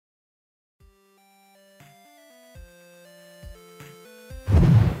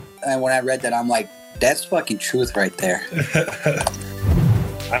And when I read that, I'm like, that's fucking truth right there.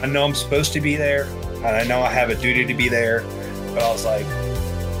 I know I'm supposed to be there, and I know I have a duty to be there, but I was like,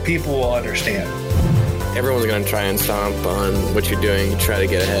 people will understand. Everyone's going to try and stomp on what you're doing and try to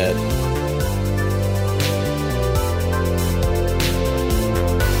get ahead.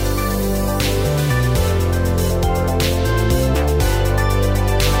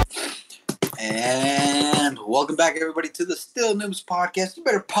 And welcome back, everybody, to the Still Noobs podcast. You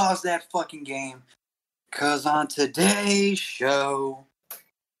better pause that fucking game, because on today's show,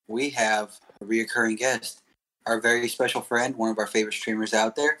 we have a reoccurring guest, our very special friend, one of our favorite streamers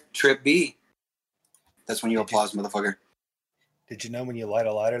out there, Trip B. That's when you applause, motherfucker. Did you know when you light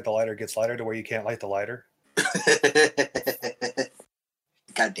a lighter, the lighter gets lighter to where you can't light the lighter?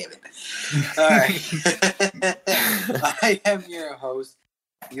 God damn it. All right. I am your host,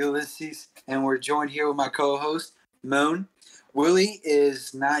 Ulysses, and we're joined here with my co-host, Moon. Willie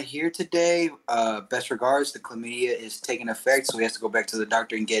is not here today. Best regards, the chlamydia is taking effect, so he has to go back to the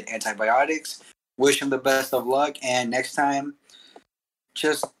doctor and get antibiotics. Wish him the best of luck, and next time,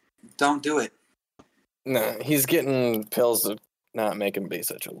 just don't do it. No, he's getting pills to not make him be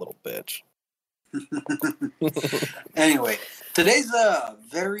such a little bitch. Anyway, today's a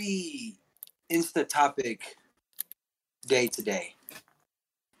very Insta topic day today.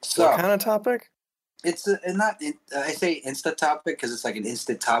 So, what kind of topic? It's I say Insta topic because it's like an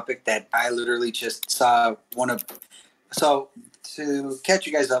instant topic that I literally just saw So to catch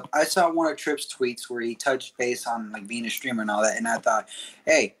you guys up, I saw one of Tripp's tweets where he touched base on like being a streamer and all that, and I thought,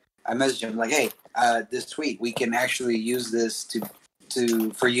 hey, I messaged him like, hey, this tweet, we can actually use this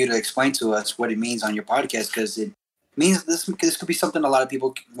for you to explain to us what it means on your podcast, because it means this could be something a lot of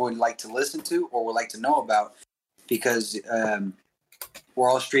people would like to listen to or would like to know about, because we're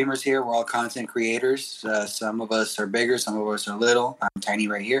all streamers here. We're all content creators. Some of us are bigger. Some of us are little. I'm tiny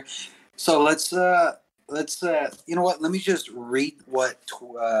right here. So let's you know what? Let me just read what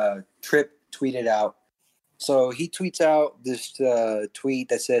Trip tweeted out. So he tweets out this tweet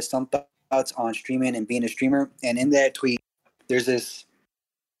that says some thoughts on streaming and being a streamer. And in that tweet, there's this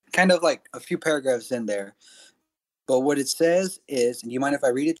kind of like a few paragraphs in there. But what it says is, and do you mind if I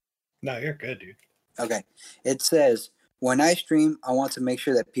read it? No, you're good, dude. Okay. It says, when I stream, I want to make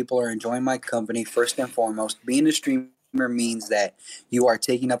sure that people are enjoying my company first and foremost. Being a streamer means that you are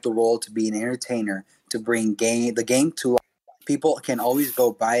taking up the role to be an entertainer, to bring the game to life. People can always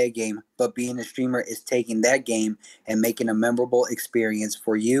go buy a game, but being a streamer is taking that game and making a memorable experience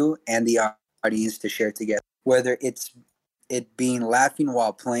for you and the audience to share together. Whether it's it being laughing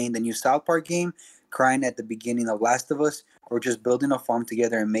while playing the new South Park game, crying at the beginning of Last of Us, or just building a farm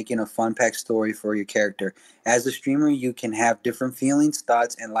together and making a fun-packed story for your character. As a streamer, you can have different feelings,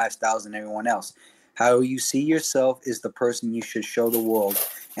 thoughts, and lifestyles than everyone else. How you see yourself is the person you should show the world,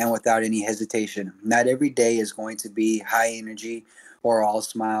 and without any hesitation. Not every day is going to be high energy or all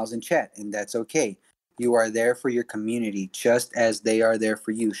smiles and chat, and that's okay. You are there for your community, just as they are there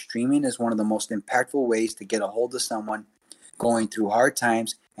for you. Streaming is one of the most impactful ways to get a hold of someone going through hard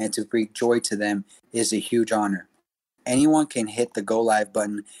times, and to bring joy to them is a huge honor. Anyone can hit the go live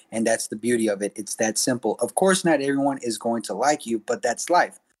button, and that's the beauty of it. It's that simple. Of course, not everyone is going to like you, but that's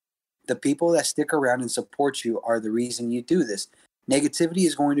life. The people that stick around and support you are the reason you do this. Negativity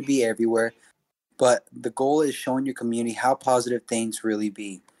is going to be everywhere, but the goal is showing your community how positive things really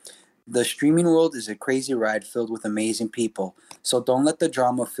be. The streaming world is a crazy ride filled with amazing people. So don't let the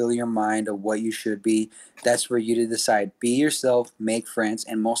drama fill your mind of what you should be. That's for you to decide. Be yourself, make friends,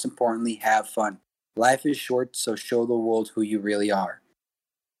 and most importantly, have fun. Life is short, so show the world who you really are.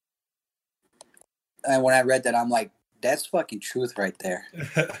 And when I read that, I'm like, that's fucking truth right there.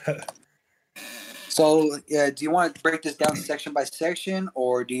 So, do you want to break this down section by section,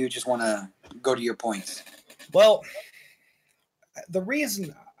 or do you just want to go to your points? Well, the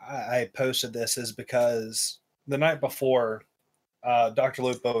reason I posted this is because the night before, Dr.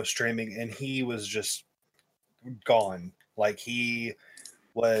 Lupo was streaming, and he was just gone. Like, he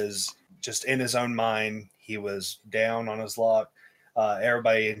was just in his own mind. He was down on his luck.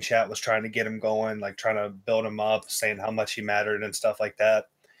 Everybody in chat was trying to get him going, like trying to build him up, saying how much he mattered and stuff like that.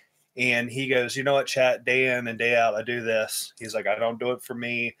 And he goes, you know what, chat, day in and day out, I do this. He's like, I don't do it for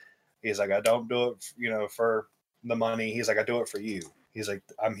me. He's like, I don't do it, for the money. He's like, I do it for you. He's like,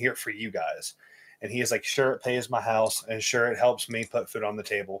 I'm here for you guys. And he's like, sure, it pays my house, and sure, it helps me put food on the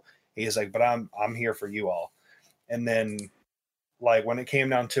table. He's like, but I'm here for you all. And then, like, when it came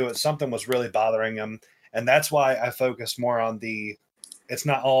down to it, something was really bothering him. And that's why I focused more on it's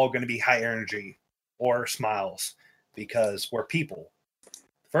not all going to be high energy or smiles, because we're people,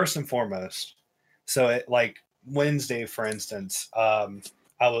 first and foremost. So, like Wednesday, for instance,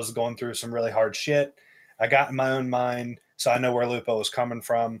 I was going through some really hard shit. I got in my own mind, so I know where Lupo was coming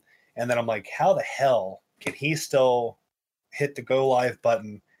from. And then I'm like, how the hell can he still hit the go live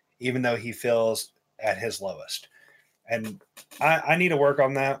button even though he feels at his lowest? And I need to work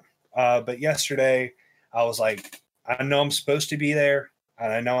on that. But yesterday I was like, I know I'm supposed to be there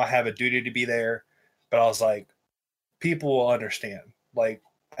and I know I have a duty to be there, but I was like, people will understand. Like,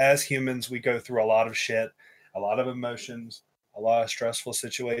 as humans, we go through a lot of shit, a lot of emotions, a lot of stressful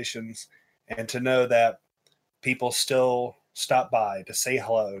situations. And to know that people still stop by to say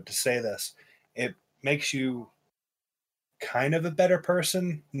hello, to say this, it makes you kind of a better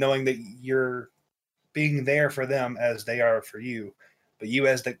person knowing that you're being there for them as they are for you. But you,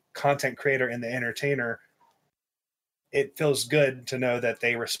 as the content creator and the entertainer, it feels good to know that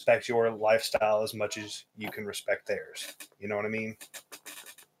they respect your lifestyle as much as you can respect theirs. You know what I mean?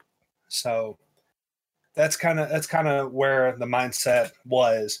 So that's kind of where the mindset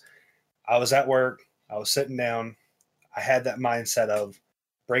was. I was at work, I was sitting down, I had that mindset of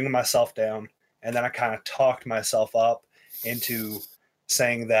bringing myself down, and then I kind of talked myself up into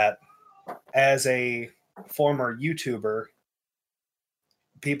saying that as a former YouTuber,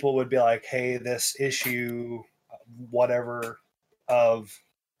 people would be like, hey, this issue, whatever, of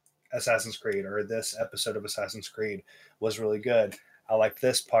Assassin's Creed, or this episode of Assassin's Creed was really good. I like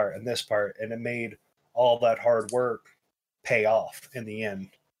this part and this part, and it made all that hard work pay off in the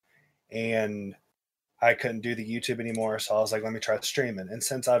end. And I couldn't do the YouTube anymore, so I was like, let me try streaming. And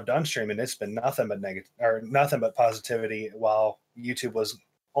since I've done streaming, it's been nothing but negative, or nothing but positivity, while YouTube was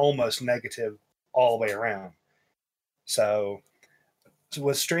almost negative all the way around. So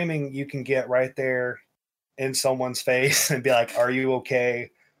with streaming, you can get right there in someone's face and be like, are you okay?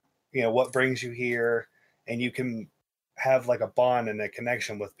 You know, what brings you here? And you can have like a bond and a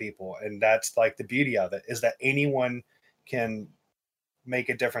connection with people. And that's like the beauty of it, is that anyone can make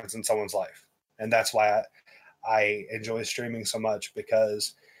a difference in someone's life. And that's why I enjoy streaming so much,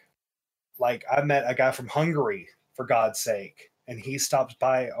 because like I met a guy from Hungary, for God's sake, and he stops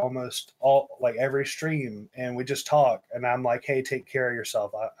by almost all, like every stream, and we just talk. And I'm like, hey, take care of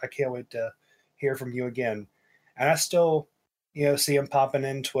yourself. I can't wait to hear from you again. And I still, you know, see him popping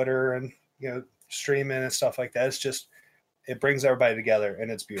in Twitter and, you know, streaming and stuff like that. It's just, it brings everybody together,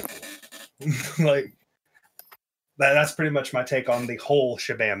 and it's beautiful. Like that's pretty much my take on the whole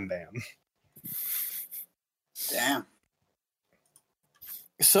shabam bam. Damn.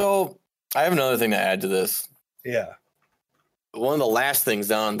 So I have another thing to add to this. Yeah. One of the last things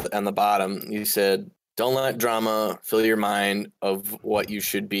down on the bottom, you said, don't let drama fill your mind of what you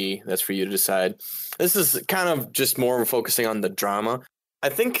should be. That's for you to decide. This is kind of just more focusing on the drama. I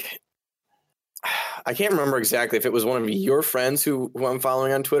think, I can't remember exactly if it was one of your friends who I'm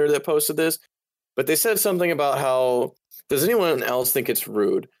following on Twitter that posted this, but they said something about how, does anyone else think it's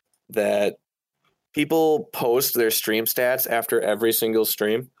rude that people post their stream stats after every single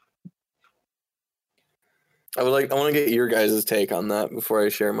stream? I want to get your guys' take on that before I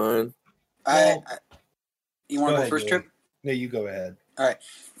share mine. You want to go first, Trip? No, you go ahead. All right.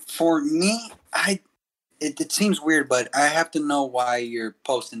 For me, it seems weird, but I have to know why you're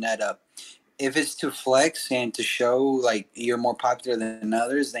posting that up. If it's to flex and to show like you're more popular than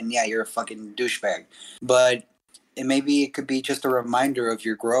others, then yeah, you're a fucking douchebag. But maybe it could be just a reminder of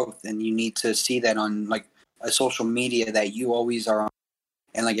your growth, and you need to see that on like a social media that you always are on.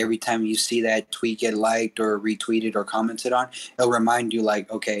 And like every time you see that tweet get liked or retweeted or commented on, it'll remind you like,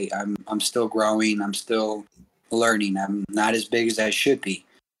 okay, I'm still growing, I'm still learning, I'm not as big as I should be.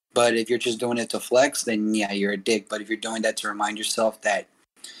 But if you're just doing it to flex, then yeah, you're a dick. But if you're doing that to remind yourself that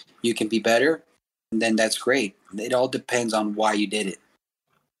you can be better, then that's great. It all depends on why you did it.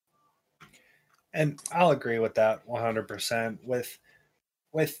 And I'll agree with that 100%.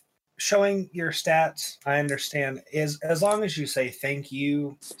 With showing your stats, I understand, is as long as you say thank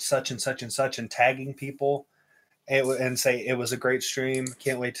you, such and such and such, and tagging people, and say it was a great stream,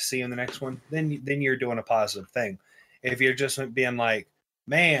 can't wait to see you in the next one, then you're doing a positive thing. If you're just being like,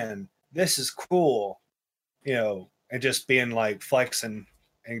 man, this is cool, you know, and just being like flexing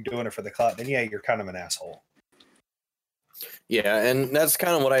and doing it for the clout, then yeah, you're kind of an asshole. Yeah, and that's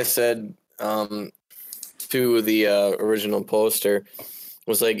kind of what I said to the original poster.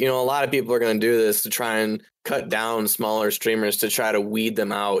 Was like, you know, a lot of people are going to do this to try and cut down smaller streamers, to try to weed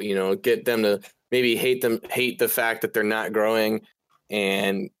them out, you know, get them to maybe hate the fact that they're not growing,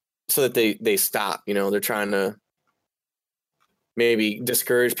 and so that they stop, you know, they're trying to maybe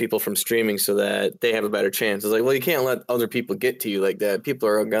discourage people from streaming so that they have a better chance. It's like, well, you can't let other people get to you like that. People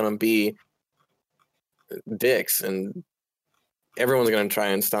are going to be dicks, and everyone's going to try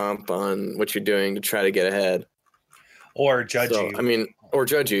and stomp on what you're doing to try to get ahead. Or judge you. I mean, Or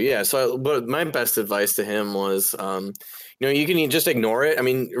judge you, yeah. So, but my best advice to him was, you can just ignore it. I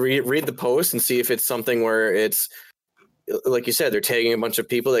mean, read the post and see if it's something where it's, like you said, they're tagging a bunch of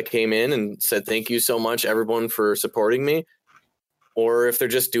people that came in and said, thank you so much, everyone, for supporting me. Or if they're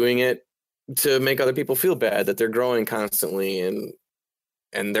just doing it to make other people feel bad that they're growing constantly and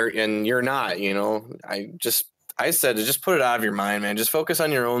you're not, I said to just put it out of your mind, man. Just focus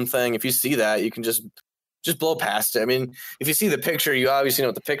on your own thing. If you see that, you can just blow past it. I mean, if you see the picture, you obviously know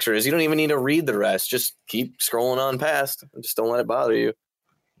what the picture is. You don't even need to read the rest. Just keep scrolling on past. Just don't let it bother you.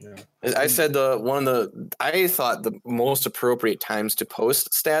 Yeah. I said I thought the most appropriate times to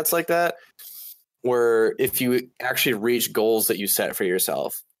post stats like that were if you actually reach goals that you set for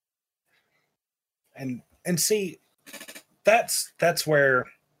yourself. And see, that's where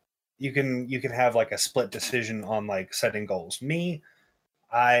you can have like a split decision on like setting goals. Me,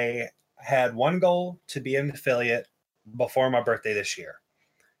 I had one goal to be an affiliate before my birthday this year.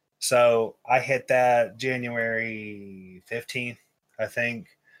 So I hit that January 15th, I think.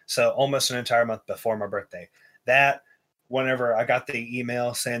 So almost an entire month before my birthday. That whenever I got the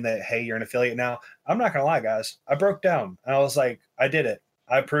email saying that, hey, you're an affiliate now, I'm not going to lie, guys. I broke down and I was like, I did it.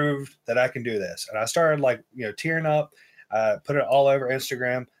 I proved that I can do this. And I started like, tearing up, put it all over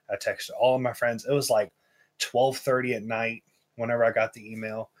Instagram. I texted all of my friends. It was like 12:30 at night whenever I got the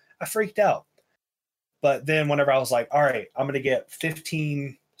email. I freaked out. But then whenever I was like, all right, I'm going to get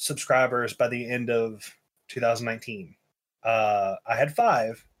 15 subscribers by the end of 2019. I had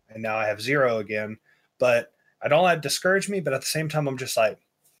 5 and now I have 0 again. But I don't let it discourage me. But at the same time, I'm just like,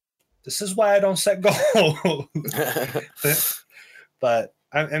 this is why I don't set goals. But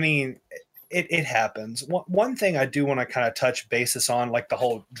I mean, it happens. One thing I do want to kind of touch basis on, like the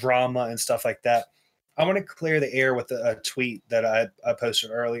whole drama and stuff like that. I want to clear the air with a tweet that I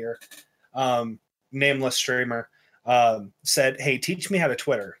posted earlier. Nameless streamer said, hey, teach me how to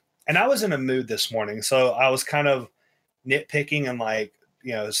Twitter. And I was in a mood this morning. So I was kind of nitpicking and like,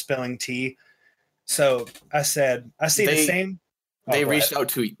 spilling tea. So I said, I see the same. They reached out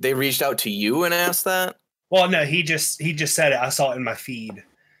to you and asked that? Well, no, he just said it. I saw it in my feed.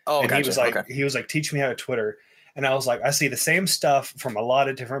 Oh, and gotcha. He was like, teach me how to Twitter. And I was like, I see the same stuff from a lot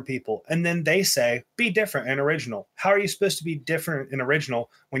of different people. And then they say, be different and original. How are you supposed to be different and original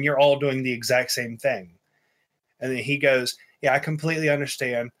when you're all doing the exact same thing? And then he goes, yeah, I completely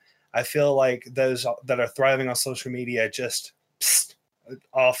understand. I feel like those that are thriving on social media just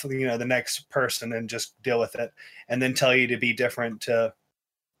off, the next person and just deal with it. And then tell you to be different to,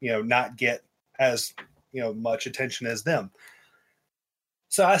 not get as, much attention as them.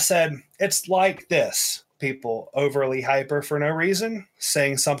 So I said, it's like this. People overly hyper for no reason,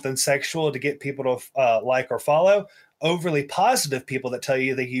 saying something sexual to get people to like or follow, overly positive people that tell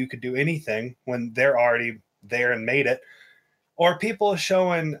you that you could do anything when they're already there and made it, or people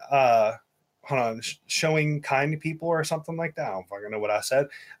showing showing kind to people or something like that. I don't fucking know what I said.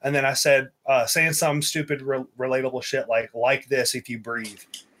 And then I said, saying some stupid relatable shit like this if you breathe.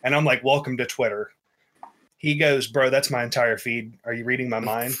 And I'm like, welcome to Twitter. He goes, bro, that's my entire feed. Are you reading my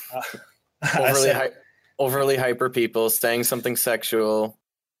mind? Overly hyper people saying something sexual,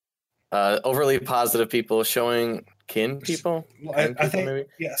 overly positive people showing people, I think, maybe?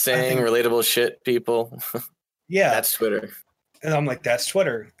 Yeah, saying relatable shit people. Yeah. That's Twitter. And I'm like, that's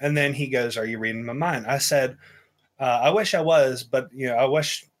Twitter. And then he goes, are you reading my mind? I said, I wish I was, but I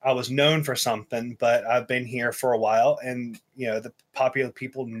wish I was known for something, but I've been here for a while and the popular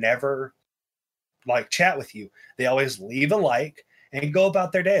people never chat with you. They always leave a like and go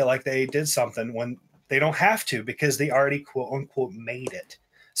about their day like they did something when they don't have to because they already quote unquote made it.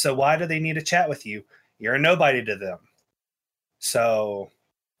 So why do they need to chat with you? You're a nobody to them. So,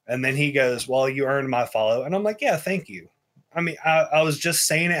 and then he goes, well, you earned my follow. And I'm like, yeah, thank you. I mean, I was just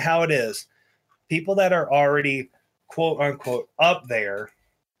saying it how it is. People that are already quote unquote up there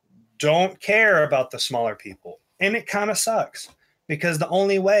don't care about the smaller people. And it kind of sucks because the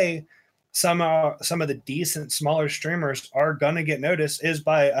only way some of the decent smaller streamers are going to get noticed is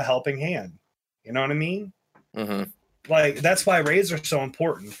by a helping hand. You know what I mean? Mm-hmm. That's why raids are so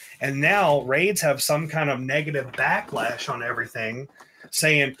important. And now raids have some kind of negative backlash on everything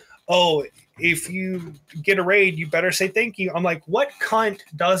saying, oh, if you get a raid, you better say thank you. I'm like, what cunt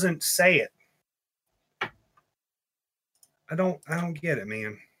doesn't say it? I don't get it,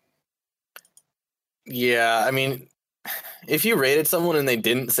 man. Yeah, I mean, if you rated someone and they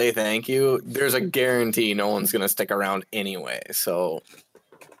didn't say thank you, there's a guarantee no one's going to stick around anyway. So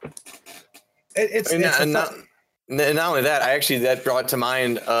not only that, that brought to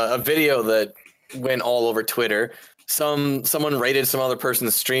mind a video that went all over Twitter. Someone rated some other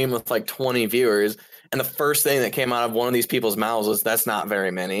person's stream with like 20 viewers, And the first thing that came out of one of these people's mouths was, "That's not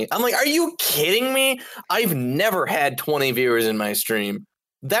very many." I'm like, are you kidding me? I've never had 20 viewers in my stream.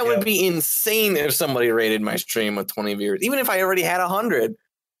 That would be insane if somebody rated my stream with 20 viewers. Even if I already had 100,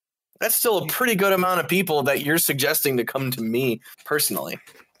 that's still a pretty good amount of people that you're suggesting to come to me personally.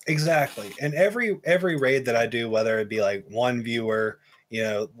 Exactly. And every raid that I do, whether it be like one viewer, you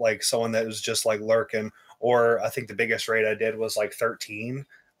know, like someone that was just like lurking, or I think the biggest raid I did was like 13.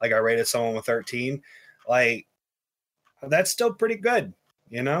 Like I rated someone with 13. Like that's still pretty good,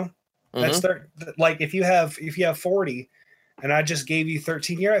 you know? That's like if you have 40 and I just gave you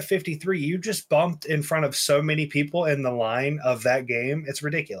 13, you're at 53. You just bumped in front of so many people in the line of that game. It's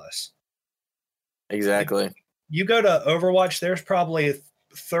ridiculous. Exactly. You go to Overwatch, there's probably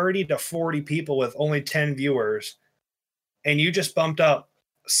 30 to 40 people with only 10 viewers, and you just bumped up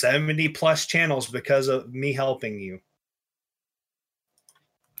 70 plus channels because of me helping you.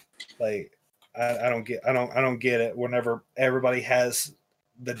 Like I don't get it whenever everybody has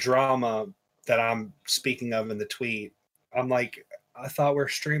the drama that I'm speaking of in the tweet. I'm like, I thought we're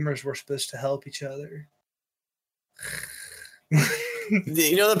streamers, we're supposed to help each other.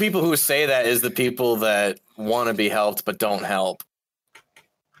 You know, the people who say that is the people that want to be helped but don't help.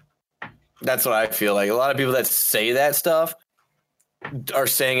 That's what I feel like. A lot of people that say that stuff are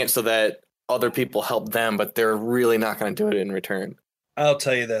saying it so that other people help them, but they're really not going to do it in return. I'll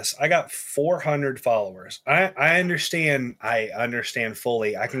tell you this. I got 400 followers. I understand. I understand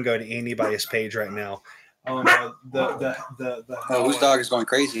fully. I can go to anybody's page right now. Whose dog is going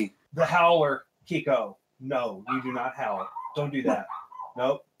crazy? The howler, Kiko. No, you do not howl. Don't do that.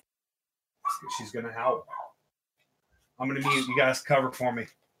 Nope. She's going to howl. I'm going to mute. You guys cover for me.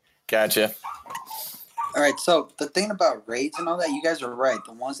 Gotcha. All right, so the thing about raids and all that, you guys are right.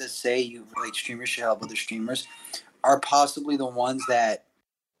 The ones that say you like streamers should help other streamers are possibly the ones that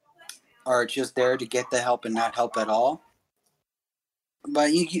are just there to get the help and not help at all.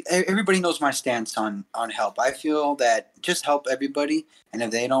 But everybody knows my stance on help. I feel that just help everybody, and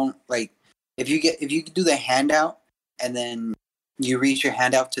if they don't like, if you do the handout and then you reach your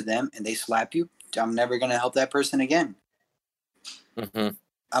hand out to them and they slap you, I'm never gonna help that person again. Mm-hmm.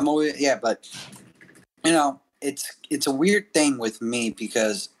 I'm always but you know, it's a weird thing with me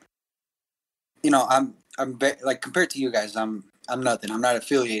because, you know, I'm like compared to you guys, I'm nothing. I'm not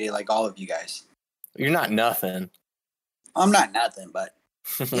affiliated like all of you guys. You're not nothing. I'm not nothing, but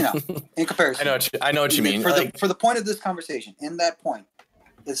you know, in comparison, I know what you mean. For the point of this conversation, in that point,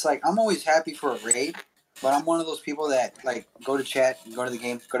 it's like I'm always happy for a raid, but I'm one of those people that like go to chat, go to the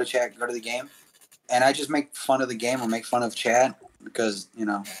game, go to chat, go to the game, and I just make fun of the game or make fun of chat because, you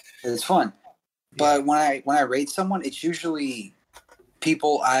know, it's fun. But when I raid someone, it's usually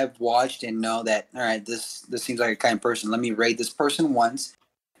people I've watched and know that, all right, this seems like a kind person. Let me raid this person once,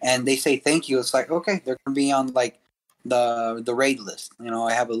 and they say thank you. It's like, okay, they're gonna be on like the raid list. You know,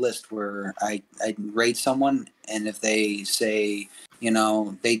 I have a list where I raid someone, and if they say, you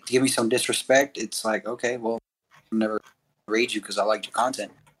know, they give me some disrespect, it's like, okay, well, I'll never raid you because I like your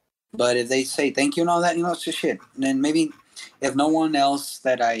content. But if they say thank you and all that, you know, it's just shit. And then maybe if no one else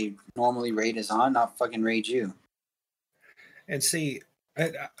that I normally raid is on, I'll fucking raid you. And see,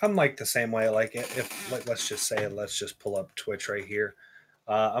 I'm like the same way. Like let's just pull up Twitch right here.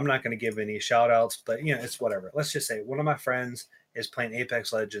 I'm not going to give any shout outs, but you know, it's whatever. Let's just say one of my friends is playing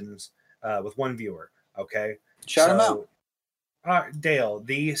Apex Legends with one viewer. Okay. Shout him out. Dale,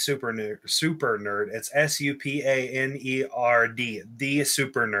 the super nerd. It's SUPANERD, the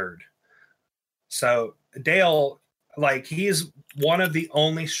super nerd. So Dale, like, he's one of the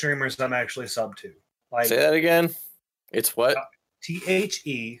only streamers I'm actually subbed to. Like, say that again. It's what?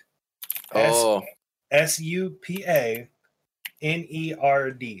 THESUPANERD,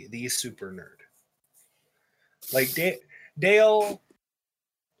 the super nerd. Like Dale,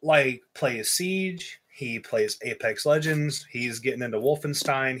 like, plays Siege. He plays Apex Legends. He's getting into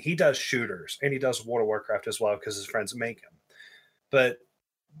Wolfenstein. He does shooters, and he does World of Warcraft as well because his friends make him. But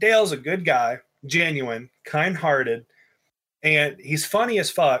Dale's a good guy, genuine, kind-hearted, and he's funny as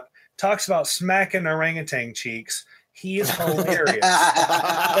fuck. Talks about smacking orangutan cheeks. He is hilarious.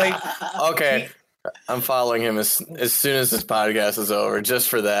 Okay, I'm following him as soon as this podcast is over, just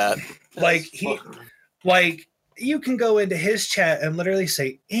for that. You can go into his chat and literally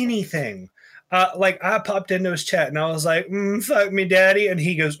say anything. Like, I popped into his chat and I was like, fuck me, daddy. And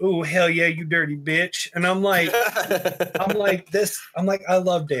he goes, oh, hell yeah, you dirty bitch. And I'm like, I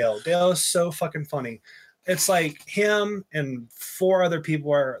love Dale. Dale is so fucking funny. It's like him and 4 other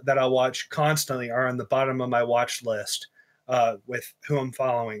people that I watch constantly are on the bottom of my watch list with who I'm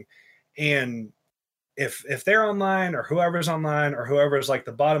following. And if they're online or whoever's online or whoever's like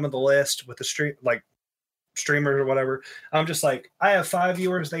the bottom of the list with the stream, like streamers or whatever. I'm just like, I have 5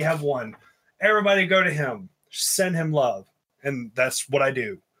 viewers, they have 1. Everybody go to him, send him love, and that's what I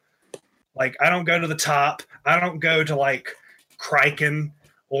do. Like, I don't go to the top. I don't go to like Kraken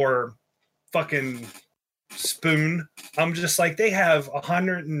or fucking Spoon. I'm just like, they have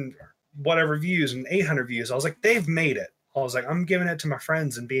 100 and whatever views and 800 views. I was like, they've made it. I was like, I'm giving it to my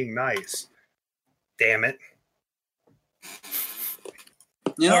friends and being nice. Damn it.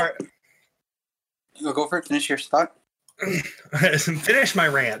 You know, All right. You go for it. Finish your thought. Finish my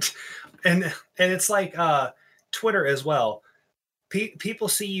rant. And it's like Twitter as well. People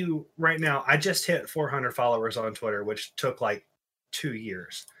see you right now. I just hit 400 followers on Twitter, which took like 2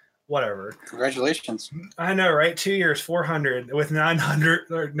 years. Whatever. Congratulations. I know, right? 2 years, 400 with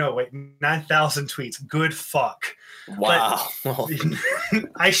 900 or no, wait, 9,000 tweets. Good fuck. Wow.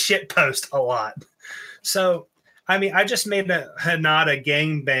 I shit post a lot. So, I mean, I just made a Hanada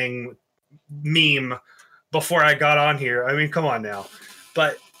gangbang meme before I got on here. I mean, come on now.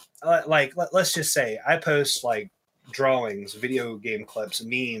 But like, let's just say I post like drawings, video game clips,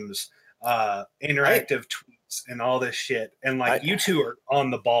 memes, interactive tweets, and all this shit. And like, you two are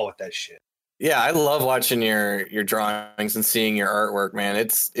on the ball with that shit. Yeah, I love watching your drawings and seeing your artwork, man.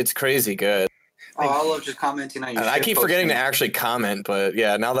 It's crazy good. Oh, I love just commenting on your. And I keep forgetting to actually comment, but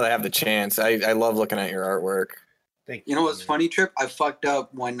yeah, now that I have the chance, I love looking at your artwork. Thank You know what's funny, Trip? I fucked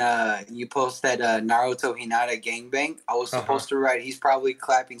up when you post that Naruto Hinata gangbang. I was supposed to write, he's probably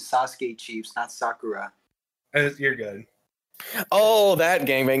clapping Sasuke cheeks, not Sakura. You're good. Oh, that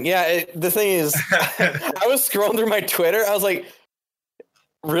gangbang. Yeah, the thing is, I was scrolling through my Twitter. I was like,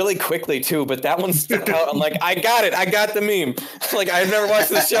 really quickly too, but that one stuck out. I'm like, I got it. I got the meme. Like, I've never watched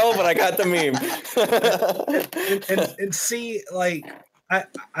the show, but I got the meme. and see, like,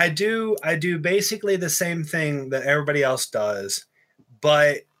 I do basically the same thing that everybody else does,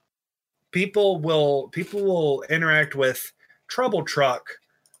 but people will interact with Trouble Truck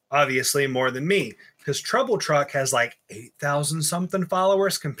obviously more than me, because Trouble Truck has like 8,000 something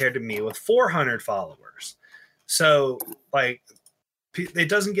followers compared to me with 400 followers. So like, it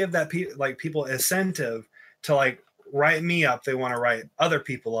doesn't give that people incentive to like write me up. They want to write other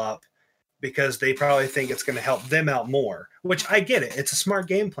people up because they probably think it's going to help them out more, which I get it. It's a smart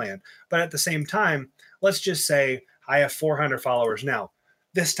game plan. But at the same time, let's just say I have 400 followers now.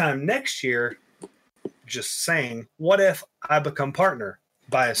 This time next year, just saying, what if I become partner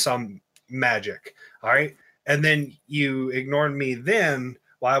by some magic? All right. And then you ignored me then.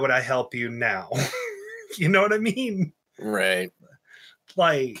 Why would I help you now? You know what I mean? Right.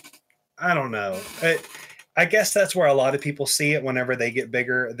 Like, I don't know. I guess that's where a lot of people see it whenever they get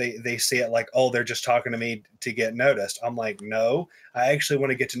bigger. They see it like, oh, they're just talking to me to get noticed. I'm like, no, I actually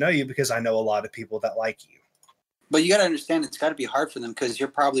want to get to know you because I know a lot of people that like you. But you got to understand, it's got to be hard for them because you're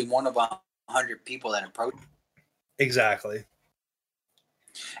probably one of 100 people that approach. Exactly.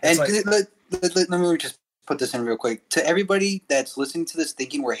 And like, let me just put this in real quick. To everybody that's listening to this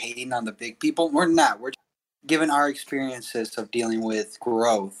thinking we're hating on the big people, we're not. We're given our experiences of dealing with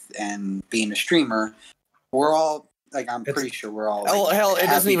growth and being a streamer. We're all like, I'm pretty sure we're all. Like, hell, it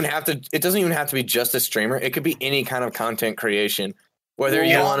doesn't even have to be just a streamer. It could be any kind of content creation. Whether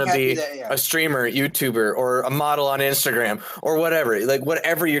you want to be a streamer, YouTuber, or a model on Instagram, or whatever. Like,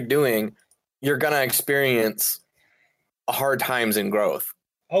 whatever you're doing, you're gonna experience hard times in growth.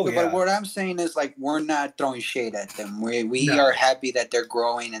 Oh, yeah. But what I'm saying is, like, we're not throwing shade at them. We are happy that they're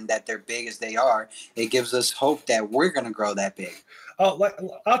growing and that they're big as they are. It gives us hope that we're going to grow that big. Oh,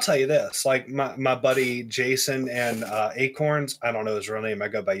 I'll tell you this. Like, my buddy Jason and Acorns, I don't know his real name. I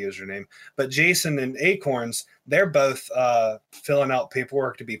go by username. But Jason and Acorns, they're both filling out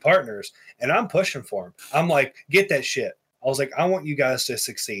paperwork to be partners. And I'm pushing for them. I'm like, get that shit. I was like, I want you guys to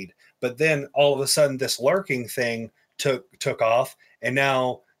succeed. But then all of a sudden, this lurking thing took off. And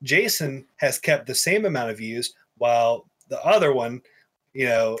now Jason has kept the same amount of views while the other one, you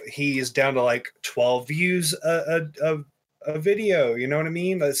know, he's down to like 12 views a video. You know what I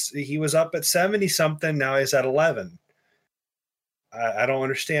mean? He was up at 70 something. Now he's at 11. I don't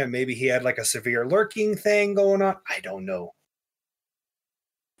understand. Maybe he had like a severe lurking thing going on. I don't know.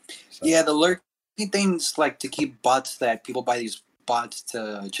 So. Yeah, the lurking thing's like to keep bots that people buy these bots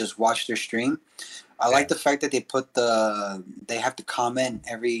to just watch their stream. I like the fact that they have to comment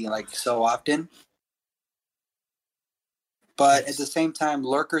every like so often. But at the same time,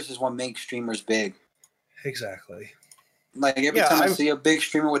 lurkers is what makes streamers big. Exactly. Like every time I see a big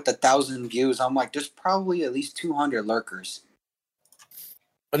streamer with 1,000 views, I'm like, there's probably at least 200 lurkers.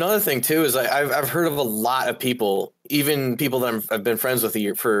 Another thing too is I've heard of a lot of people, even people that I've been friends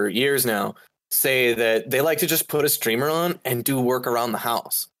with for years now, say that they like to just put a streamer on and do work around the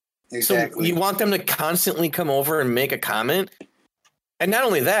house. Exactly. So you want them to constantly come over and make a comment? And not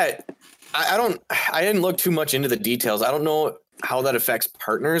only that, I didn't look too much into the details. I don't know how that affects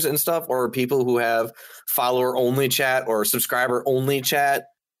partners and stuff, or people who have follower only chat or subscriber only chat.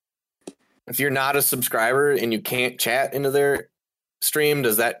 If you're not a subscriber and you can't chat into their stream,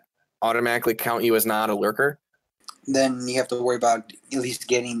 does that automatically count you as not a lurker? Then you have to worry about at least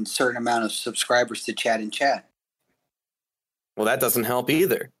getting a certain amount of subscribers to chat in chat. Well, that doesn't help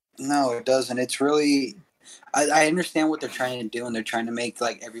either. No, it doesn't. It's really... I understand what they're trying to do, and they're trying to make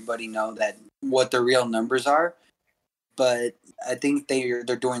like everybody know that what the real numbers are, but I think they're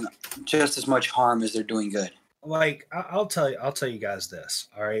doing just as much harm as they're doing good. Like I'll tell you guys this.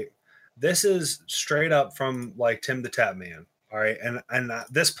 All right, this is straight up from like Tim the Tap Man. All right, and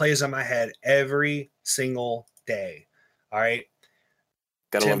this plays in my head every single day. All right,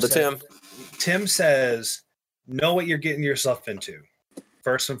 Gotta love the Tim. Tim says, know what you're getting yourself into.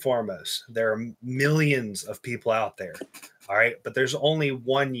 First and foremost, there are millions of people out there. All right, but there's only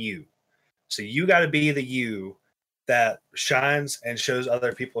one you. So you got to be the you that shines and shows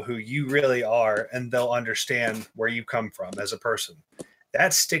other people who you really are, and they'll understand where you come from as a person.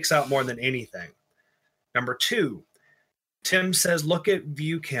 That sticks out more than anything. Number two, Tim says, look at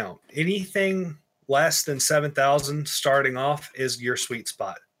view count. Anything less than 7,000 starting off is your sweet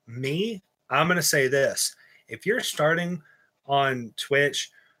spot. Me, I'm going to say this. If you're starting on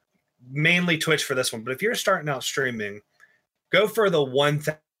Twitch, mainly Twitch for this one, but if you're starting out streaming, go for the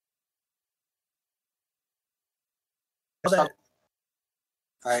 1,000. All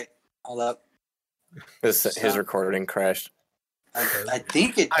right, hold up. His recording crashed. I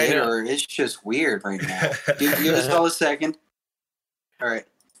think it did, or it's just weird right now. Give us all a second. All right.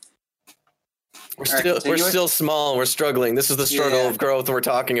 We're still small. We're struggling. This is the struggle of growth we're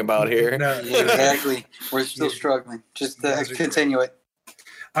talking about here. No, exactly. We're still struggling. Just continue it.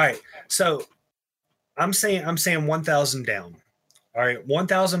 All right. So I'm saying 1,000 down. All right,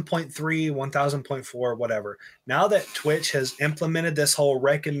 1,000.3, 1,000.4, whatever. Now that Twitch has implemented this whole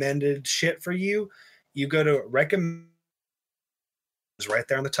recommended shit for you, you go to recommend right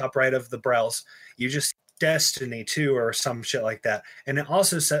there on the top right of the browse. You just Destiny 2 or some shit like that. And it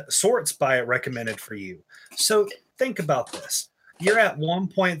also sorts by recommended for you. So think about this. You're at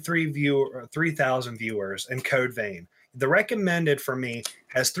 3,000 viewers in Code Vein. The recommended for me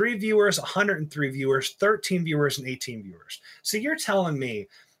has 3 viewers, 103 viewers, 13 viewers, and 18 viewers. So you're telling me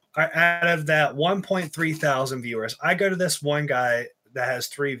out of that 1.3 thousand viewers, I go to this one guy that has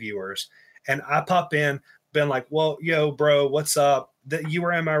 3 viewers, and I pop in, been like, well, yo, bro, what's up? You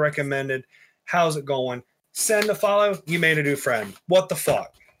were in my recommended. How's it going? Send a follow. You made a new friend. What the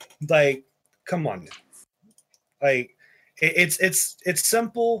fuck? Like, come on. Like, it's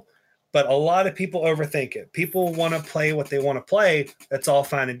simple. But a lot of people overthink it. People want to play what they want to play. That's all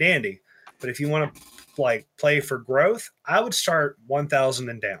fine and dandy. But if you want to like play for growth, I would start 1,000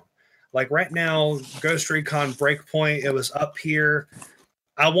 and down. Like right now, Ghost Recon Breakpoint, it was up here.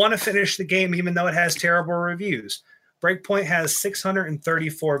 I want to finish the game even though it has terrible reviews. Breakpoint has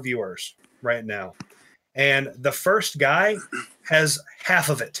 634 viewers right now. And the first guy has half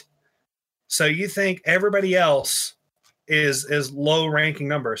of it. So you think everybody else is low ranking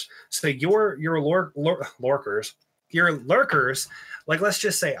numbers. So your lurkers, like let's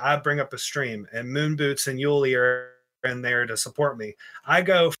just say I bring up a stream and Moon Boots and Yuli are in there to support me. I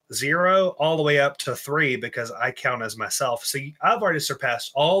go 0 all the way up to 3 because I count as myself. So I've already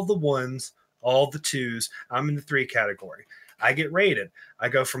surpassed all the 1s, all the 2s. I'm in the 3 category. I get rated. I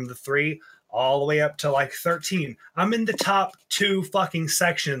go from the 3 all the way up to like 13. I'm in the top 2 fucking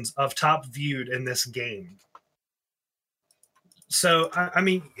sections of top viewed in this game. So, I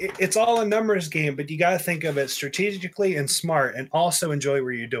mean, it's all a numbers game, but you got to think of it strategically and smart and also enjoy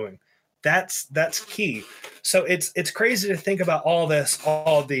what you're doing. That's key. So it's crazy to think about all this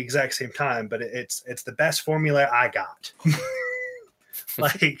all at the exact same time, but it's the best formula I got.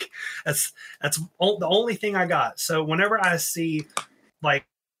 Like that's the only thing I got. So whenever I see like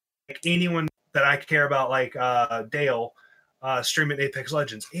anyone that I care about, like Dale streaming Apex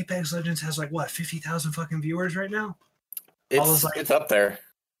Legends has like what 50,000 fucking viewers right now. It's up there.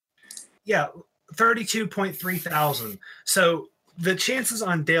 Yeah, 32.3 thousand. So the chances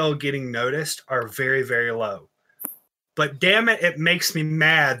on Dale getting noticed are very, very low. But damn it, it makes me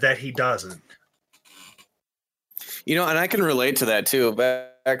mad that he doesn't. You know, and I can relate to that too.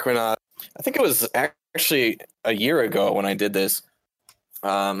 Back when I think it was actually a year ago when I did this.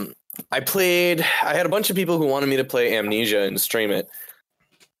 I had a bunch of people who wanted me to play Amnesia and stream it.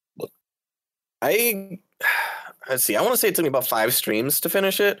 Let's see, I want to say it took me about 5 streams to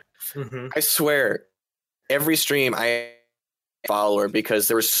finish it. Mm-hmm. I swear, every stream I follower because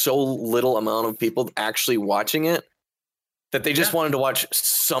there was so little amount of people actually watching it that they just wanted to watch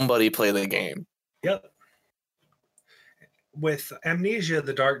somebody play the game. Yep. With Amnesia: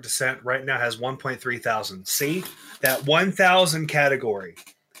 The Dark Descent right now has 1.3 thousand. See that 1,000 category,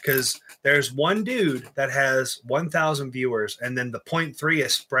 because there's one dude that has 1,000 viewers, and then the 0.3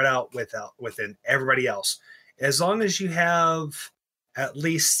 is spread out within everybody else. As long as you have at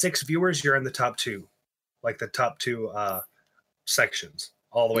least 6 viewers, you're in the top 2, like the top 2 sections,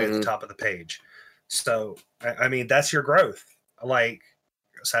 all the way at the top of the page. So I mean, that's your growth. Like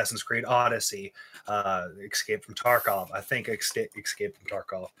Assassin's Creed Odyssey, Escape from Tarkov. I think Escape from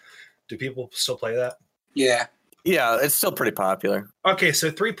Tarkov. Do people still play that? Yeah. Yeah, it's still pretty popular. Okay,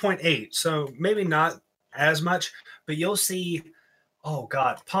 so 3.8. So maybe not as much, but you'll see, oh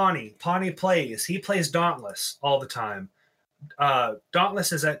God, Pawnee plays. He plays Dauntless all the time.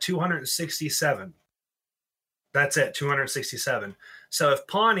 Dauntless is at 267. That's it, 267. So if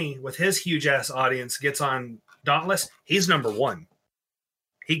Pawnee, with his huge ass audience, gets on Dauntless, he's number 1.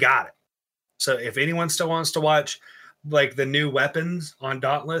 He got it. So if anyone still wants to watch like the new weapons on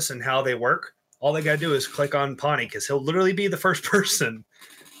Dauntless and how they work, all they got to do is click on Pawnee, because he'll literally be the first person.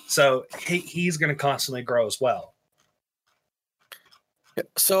 So he's going to constantly grow as well.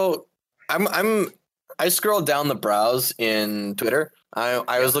 So I scrolled down the browse in Twitter.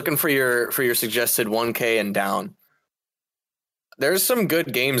 I was looking for your suggested 1K and down. There's some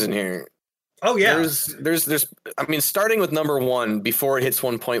good games in here. Oh yeah. There's I mean, starting with number 1 before it hits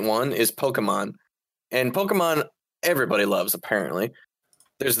 1.1 is Pokemon. And Pokemon everybody loves, apparently.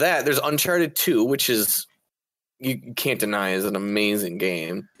 There's that. There's Uncharted 2, which is you can't deny is an amazing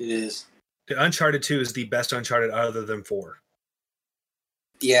game. It is. The Uncharted 2 is the best Uncharted other than 4.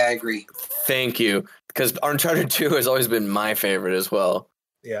 Yeah, I agree. Thank you. Because Uncharted 2 has always been my favorite as well.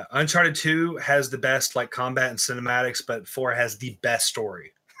 Yeah, Uncharted 2 has the best like combat and cinematics, but 4 has the best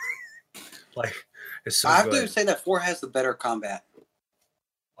story. Like, it's so I have good. to say that 4 has the better combat.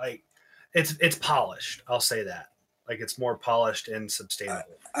 Like, it's polished. I'll say that. Like, it's more polished and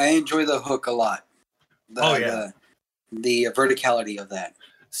sustainable. I enjoy the hook a lot. The verticality of that.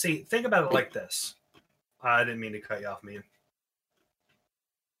 See, think about it like this. I didn't mean to cut you off, man.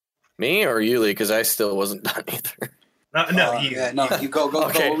 Me or Yuli? Because I still wasn't done either. You go.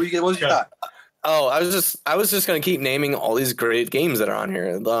 Okay. What was your thought? Oh, I was just gonna keep naming all these great games that are on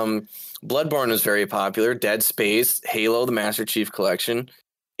here. Bloodborne is very popular. Dead Space, Halo, the Master Chief Collection,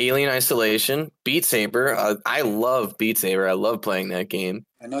 Alien Isolation, Beat Saber. I love Beat Saber. I love playing that game.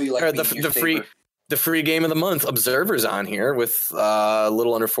 I know you like the free game of the month. Observer's on here with a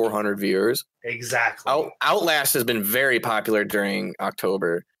little under 400 viewers. Exactly. Outlast has been very popular during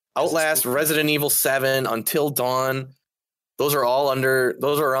October. Outlast, Resident Evil 7, Until Dawn. Those are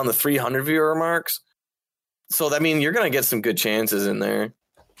around the 300 viewer marks. So, I mean, you're going to get some good chances in there.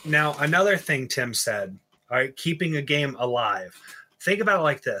 Now, another thing Tim said, all right, keeping a game alive. Think about it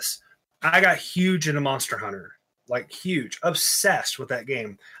like this. I got huge into Monster Hunter, like huge, obsessed with that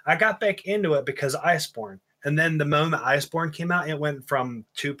game. I got back into it because of Iceborne. And then the moment Iceborne came out, it went from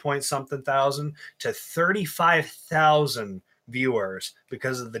 2-point-something thousand to 35,000 viewers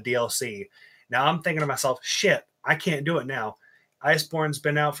because of the DLC. Now I'm thinking to myself, shit, I can't do it now. Iceborne's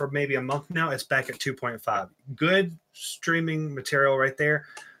been out for maybe a month now. It's back at 2.5. Good streaming material right there,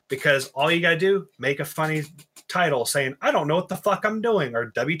 because all you got to do, make a funny title saying, I don't know what the fuck I'm doing,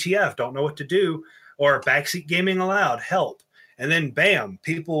 or WTF, don't know what to do, or Backseat Gaming Allowed, help. And then bam,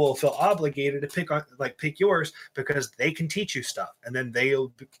 people will feel obligated to pick yours because they can teach you stuff. And then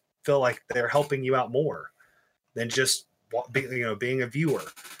they'll feel like they're helping you out more than just being a viewer.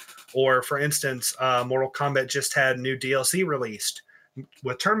 Or for instance, Mortal Kombat just had new DLC released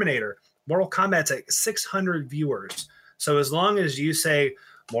with Terminator. Mortal Kombat's at 600 viewers. So as long as you say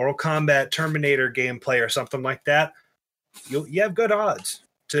Mortal Kombat Terminator gameplay or something like that, you have good odds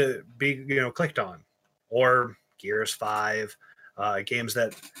to be clicked on. Or Gears 5, games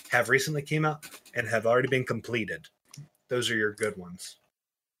that have recently came out and have already been completed. Those are your good ones.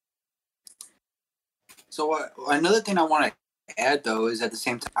 So another thing I want to add, though, is at the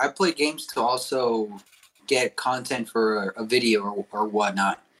same time, I play games to also get content for a video or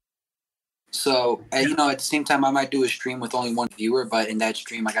whatnot. So, at the same time, I might do a stream with only one viewer, but in that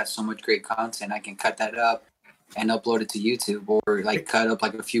stream, I got so much great content, I can cut that up and upload it to YouTube, or like cut up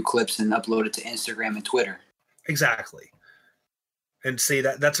like a few clips and upload it to Instagram and Twitter. Exactly. And see,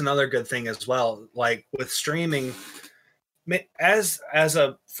 that's another good thing as well. Like with streaming, as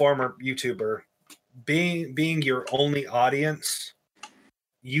a former YouTuber, being your only audience,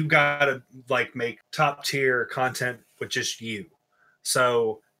 you gotta make top tier content with just you.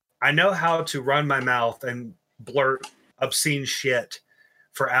 So I know how to run my mouth and blurt obscene shit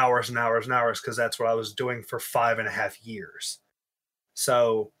for hours and hours and hours because that's what I was doing for 5.5 years.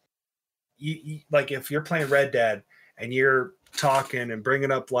 So, you like if you're playing Red Dead and you're talking and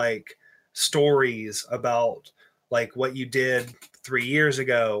bringing up like stories about like what you did 3 years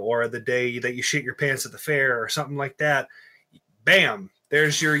ago or the day that you shit your pants at the fair or something like that, bam,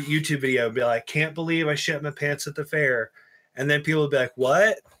 there's your YouTube video. Be like, can't believe I shit my pants at the fair. And then people will be like,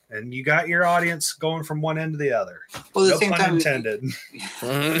 what? And you got your audience going from one end to the other. Well, at no the same pun time, intended.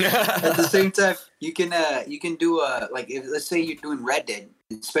 at the same time, you can do like if let's say you're doing Red Dead,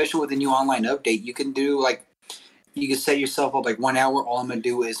 especially with the new online update, you can do like you can set yourself up like 1 hour. All I'm gonna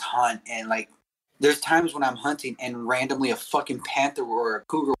do is hunt, and like there's times when I'm hunting and randomly a fucking panther or a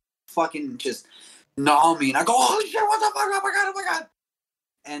cougar fucking just gnaw me, and I go, oh shit, what the fuck? Oh my god, oh my god!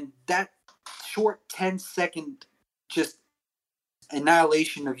 And that short 10-second just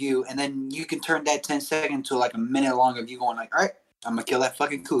annihilation of you, and then you can turn that 10 seconds to like a minute long of you going like, all right, I'm gonna kill that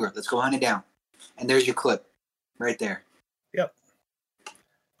fucking cougar. Let's go hunt it down. And there's your clip right there. Yep.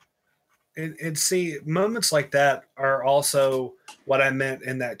 And see, moments like that are also what I meant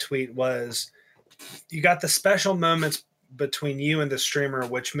in that tweet was you got the special moments between you and the streamer,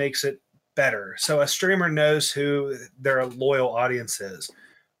 which makes it better. So a streamer knows who their loyal audience is.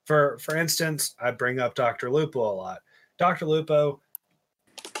 For instance, I bring up Dr. Lupo a lot. Dr. Lupo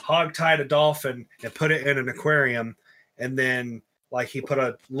hog-tied a dolphin and put it in an aquarium, and then like he put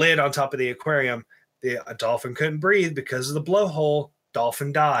a lid on top of the aquarium. A dolphin couldn't breathe because of the blowhole.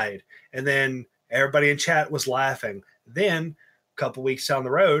 Dolphin died. And then everybody in chat was laughing. Then a couple weeks down the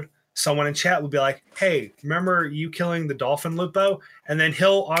road, someone in chat would be like, hey, remember you killing the dolphin, Lupo? And then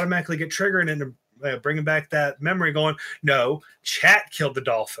he'll automatically get triggered into bringing back that memory going, no, chat killed the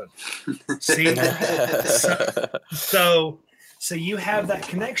dolphin. See? so you have that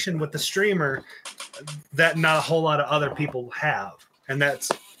connection with the streamer that not a whole lot of other people have. And that's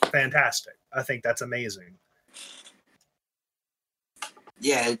fantastic. I think that's amazing.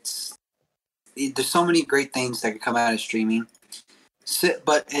 Yeah, there's so many great things that could come out of streaming.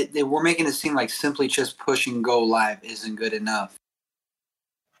 But we're making it seem like simply just pushing go live isn't good enough.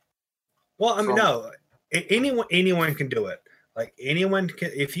 Well, I mean, no, anyone can do it. Like anyone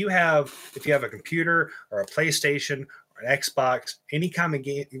can, if you have a computer or a PlayStation or an Xbox, any kind of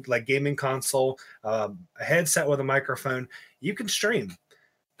game, like gaming console, a headset with a microphone, you can stream.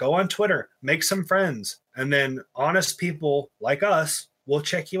 Go on Twitter, make some friends, and then honest people like us will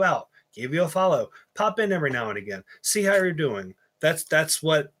check you out, give you a follow, pop in every now and again, see how you're doing. That's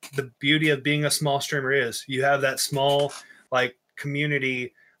what the beauty of being a small streamer is. You have that small like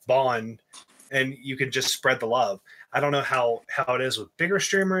community bond, and you can just spread the love. I don't know how it is with bigger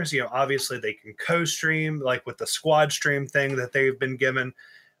streamers. You know, obviously they can co-stream, like with the squad stream thing that they've been given,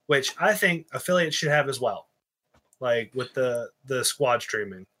 which I think affiliates should have as well. Like with the squad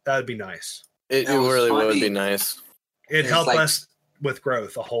streaming, that would be nice. It really would be nice. It'd help us with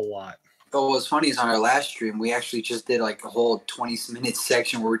growth a whole lot. But what's funny is on our last stream, we actually just did like a whole 20-minute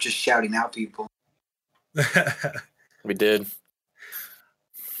section where we're just shouting out people. We did.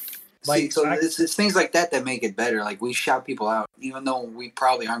 It's things like that make it better. Like we shout people out, even though we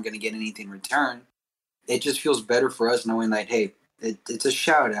probably aren't going to get anything in return. It just feels better for us knowing that, hey, it's a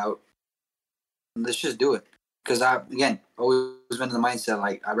shout out. Let's just do it. Because I've always been in the mindset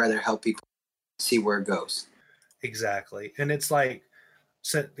like I'd rather help people see where it goes. Exactly, and it's like,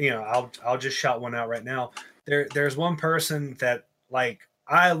 so, you know, I'll just shout one out right now. There's one person that like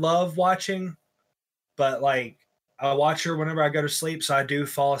I love watching, but like I watch her whenever I go to sleep, so I do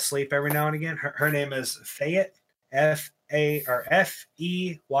fall asleep every now and again. Her name is Feyat, Feyat.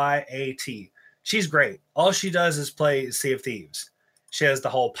 She's great. All she does is play Sea of Thieves. She has the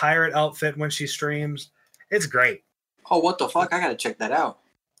whole pirate outfit when she streams. It's great. Oh, what the fuck? I gotta check that out.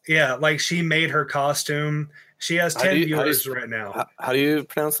 Yeah, like she made her costume. She has 10 viewers right now. How do you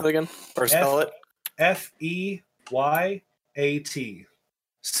pronounce that again? Or spell it? Feyat.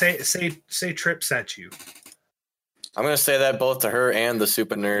 Say Trip sent you. I'm going to say that both to her and the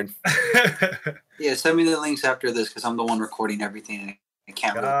super nerd. Yeah, send me the links after this because I'm the one recording everything and I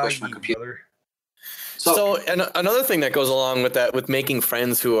can't really push my computer. Brother. So another thing that goes along with that, with making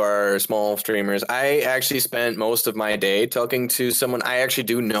friends who are small streamers, I actually spent most of my day talking to someone I actually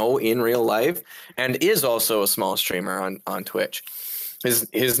do know in real life and is also a small streamer on Twitch.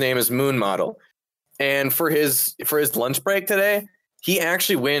 His name is Moon Model. And for his lunch break today, he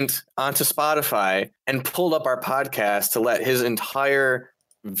actually went onto Spotify and pulled up our podcast to let his entire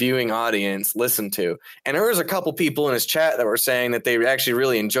viewing audience listen to. And there was a couple people in his chat that were saying that they actually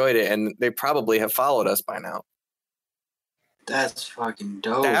really enjoyed it, and they probably have followed us by now. That's fucking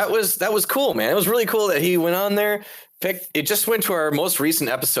dope. That was cool, man. It was really cool that he went on there, It just went to our most recent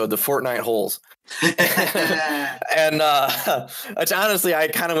episode, the Fortnite holes. And which honestly, I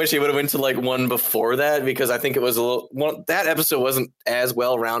kind of wish it would have went to like one before that, because I think it was that episode wasn't as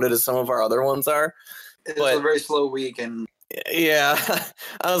well rounded as some of our other ones are. It was a very slow week, and yeah,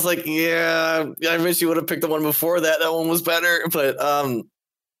 I was like, yeah, I wish you would have picked the one before that. That one was better, but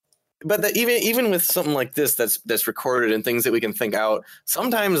even with something like this that's recorded and things that we can think out,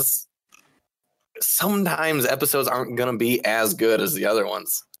 sometimes episodes aren't going to be as good as the other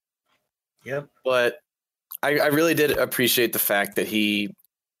ones. Yep. But I really did appreciate the fact that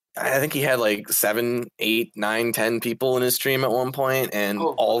I think he had like 7, 8, 9, 10 people in his stream at one point, and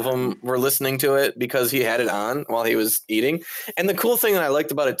all of them were listening to it because he had it on while he was eating. And the cool thing that I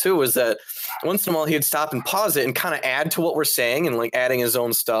liked about it too was that once in a while he'd stop and pause it and kind of add to what we're saying, and like adding his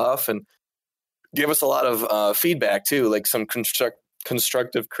own stuff, and give us a lot of feedback too, like some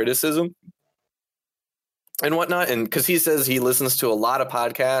constructive criticism and whatnot. And because he says he listens to a lot of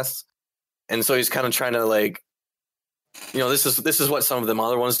podcasts, and so he's kind of trying to like, this is what some of them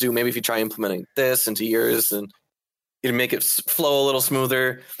other ones do. Maybe if you try implementing this into yours, and you make it flow a little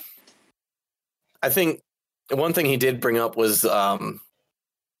smoother. I think one thing he did bring up was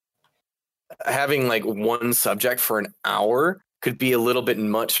having like one subject for an hour could be a little bit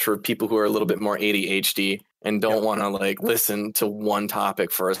much for people who are a little bit more ADHD and don't want to like listen to one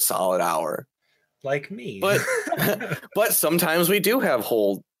topic for a solid hour. Like me. But sometimes we do have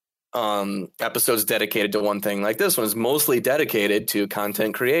whole episodes dedicated to one thing. Like this one is mostly dedicated to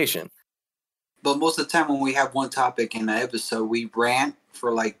content creation. But most of the time when we have one topic in an episode, we rant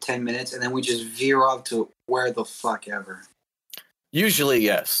for like 10 minutes and then we just veer off to where the fuck ever. Usually,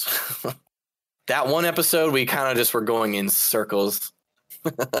 yes. That one episode, we kind of just were going in circles.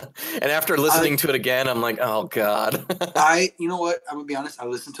 And after listening to it again, I'm like, oh God. You know what? I'm gonna be honest. I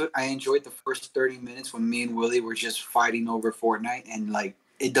listened to it. I enjoyed the first 30 minutes when me and Willie were just fighting over Fortnite, and like,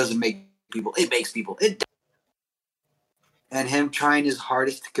 it doesn't make people. It makes people. And him trying his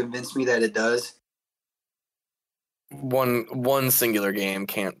hardest to convince me that it does. One singular game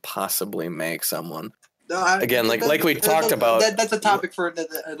can't possibly make someone. No, again, like we talked about. That's a topic for the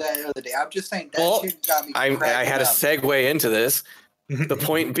other day. I'm just saying that shit got me. I had a segue into this. The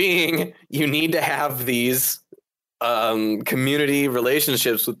point being, you need to have these community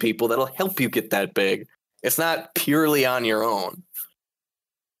relationships with people that'll help you get that big. It's not purely on your own.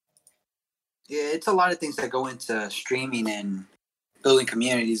 Yeah, it's a lot of things that go into streaming and building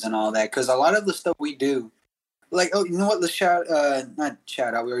communities and all that. Because a lot of the stuff we do, like, you know what? Let's not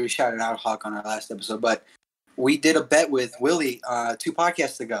shout out. We already shouted out Hawk on our last episode, but we did a bet with Willie 2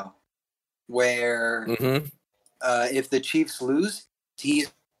 podcasts ago, where if the Chiefs lose, he's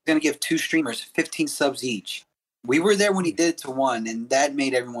going to give 2 streamers 15 subs each. We were there when he did it to 1, and that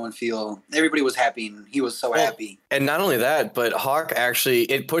made everybody was happy, and he was so happy. And not only that, but Hawk actually,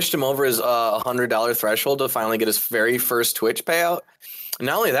 it pushed him over his $100 threshold to finally get his very first Twitch payout. And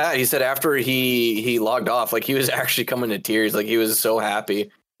not only that, he said after he logged off, like he was actually coming to tears, like he was so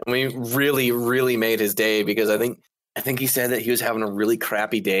happy. And we really, really made his day, because I think he said that he was having a really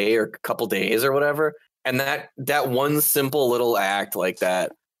crappy day or a couple days or whatever. And that one simple little act like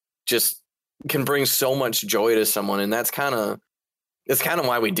that just can bring so much joy to someone. And that's kind of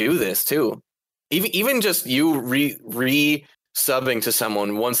why we do this too. Even just you re-subbing to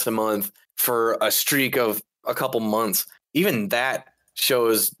someone once a month for a streak of a couple months, even that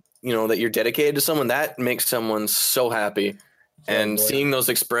shows, that you're dedicated to someone. That makes someone so happy. And seeing those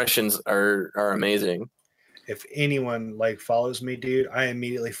expressions are amazing. If anyone like follows me, dude, I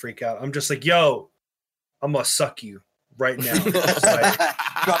immediately freak out. I'm just like, yo, I'm gonna suck you right now. It's like,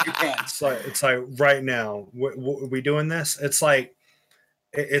 drop your pants. It's like right now. We doing this? It's like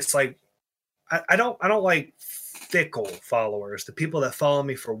I don't like fickle followers. The people that follow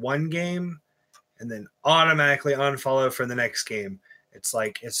me for one game and then automatically unfollow for the next game. It's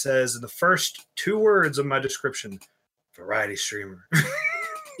like it says in the first 2 words of my description, variety streamer.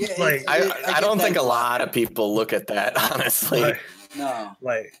 Yeah, like I don't think a lot of people look at that, honestly. No.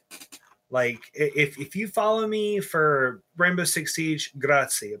 Like if you follow me for Rainbow Six Siege,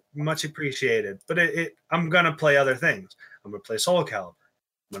 grazie, much appreciated. But I'm gonna play other things. I'm gonna play Soul Calibur.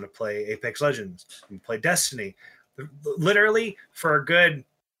 I'm gonna play Apex Legends. I'm gonna play Destiny. Literally, for a good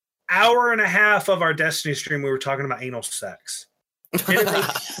hour and a half of our Destiny stream, we were talking about anal sex. Did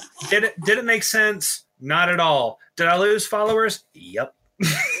it make sense? Not at all. Did I lose followers? Yep.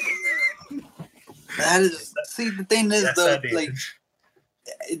 That is. See, the thing is,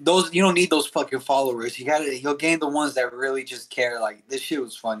 those, you don't need those fucking followers. You'll gain the ones that really just care. Like, this shit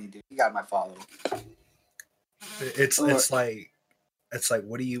was funny, dude. You got my follow. It's like it's like,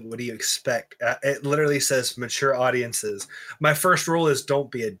 what do you expect? It literally says mature audiences. My first rule is don't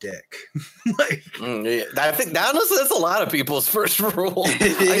be a dick. Like, I think honestly, that's a lot of people's first rule.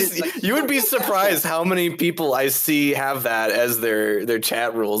 You would be surprised how many people I see have that as their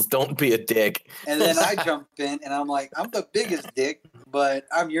chat rules. Don't be a dick. And then I jump in and I'm like, I'm the biggest dick, but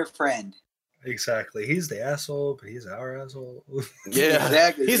I'm your friend. Exactly. He's the asshole, but he's our asshole. Yeah,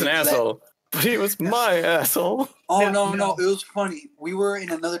 exactly. He's an asshole. But he was my asshole. Oh, no. It was funny. We were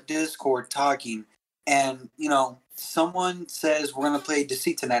in another Discord talking, and, someone says we're going to play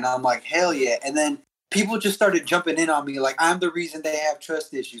Deceit tonight. And I'm like, hell yeah. And then people just started jumping in on me like, I'm the reason they have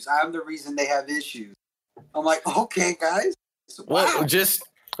trust issues. I'm the reason they have issues. I'm like, okay, guys. Wow. Well,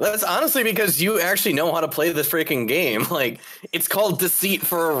 that's honestly because you actually know how to play this freaking game. Like, it's called Deceit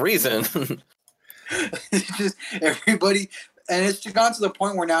for a reason. It's just everybody... And it's gone to the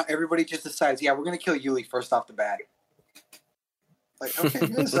point where now everybody just decides, yeah, we're going to kill Yuli first off the bat. Like, okay,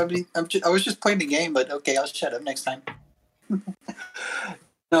 yes, I mean, I was just playing the game, but okay, I'll shut up next time.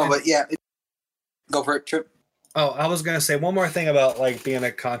 No, but yeah, go for it, Trip. Oh, I was going to say one more thing about like being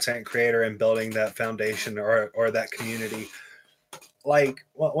a content creator and building that foundation or that community. Like,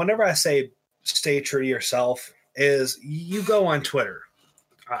 whenever I say stay true to yourself, is you go on Twitter.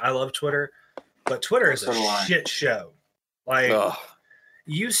 I love Twitter, but Twitter is a shit show. Like,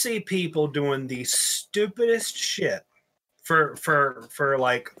 you see people doing the stupidest shit for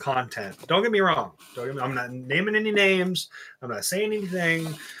like content. Don't get me wrong. I'm not naming any names. I'm not saying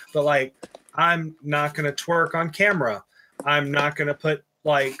anything. But like, I'm not gonna twerk on camera. I'm not gonna put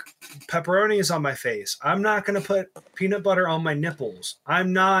like pepperonis on my face. I'm not gonna put peanut butter on my nipples.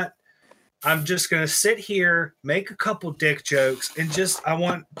 I'm just gonna sit here, make a couple dick jokes, and I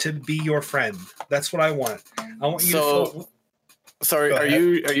want to be your friend. That's what I want. I want you to. Sorry, are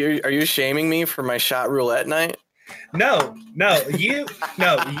you shaming me for my shot roulette night? No, you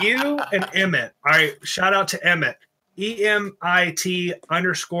and Emmett. All right, shout out to Emmett. EMIT_ROH.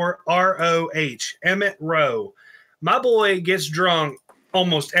 Emmett Rowe. My boy gets drunk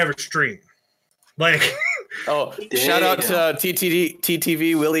almost every stream. Like, shout out to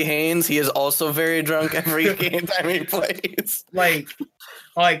TTV Willie Haynes. He is also very drunk every game time he plays.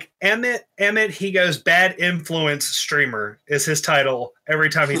 Like Emmett, he goes bad influence streamer is his title every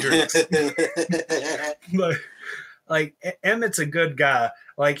time he drinks. like Emmett's a good guy.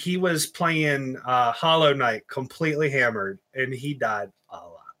 Like, he was playing Hollow Knight completely hammered and he died a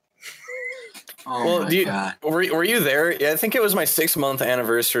lot. Oh, God. Were you there? Yeah, I think it was my 6-month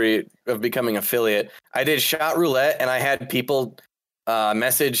anniversary of becoming affiliate. I did shot roulette and I had people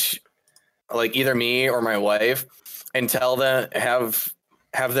message like either me or my wife and tell them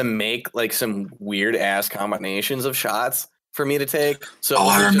have them make like some weird ass combinations of shots for me to take. So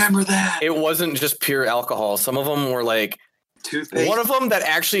I remember that. It wasn't just pure alcohol. Some of them were like toothpaste. One of them that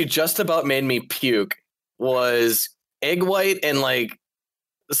actually just about made me puke was egg white and like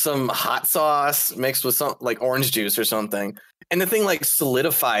some hot sauce mixed with some like orange juice or something. And the thing like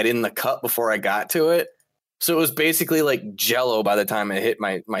solidified in the cup before I got to it. So it was basically like Jello by the time it hit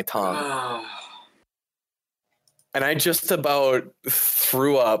my tongue. And I just about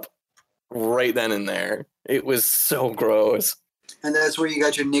threw up right then and there. It was so gross. And that's where you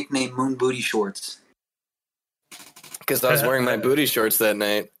got your nickname, Moon Booty Shorts. Because I was wearing my booty shorts that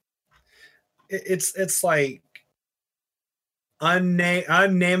night. It's like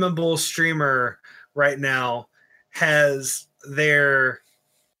unnameable streamer right now has their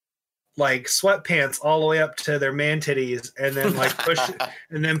like sweatpants all the way up to their man titties and then like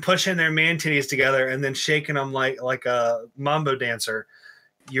pushing their man titties together and then shaking them like a mambo dancer.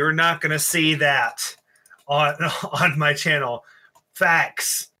 You're not going to see that on my channel.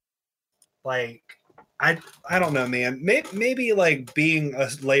 Facts. Like, I don't know, man. Maybe like being a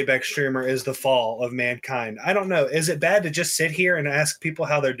layback streamer is the fall of mankind. I don't know. Is it bad to just sit here and ask people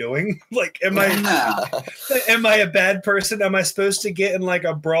how they're doing? Like, am I a bad person? Am I supposed to get in like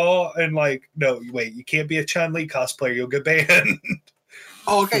a bra and like, no, wait, you can't be a Chun-Li cosplayer. You'll get banned.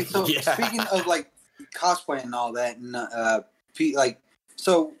 Oh, okay. So speaking of like cosplay and all that, and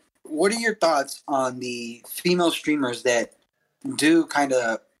so what are your thoughts on the female streamers that do kind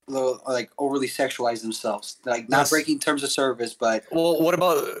of like overly sexualize themselves, like not breaking terms of service, but what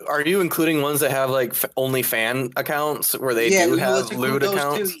about, are you including ones that have like only fan accounts where they do have lewd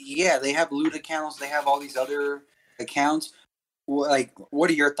accounts? Yeah, they have lewd accounts. They have all these other accounts. Like, what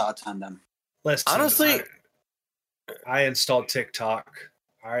are your thoughts on them? Listen, honestly, I installed TikTok.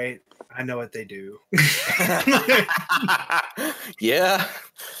 All right, I know what they do. Yeah,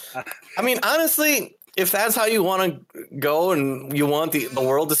 I mean, honestly, if that's how you want to go and you want the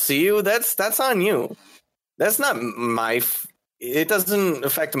world to see you, that's on you. That's not my it doesn't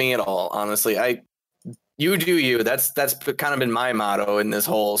affect me at all, honestly. You do you. That's kind of been my motto in this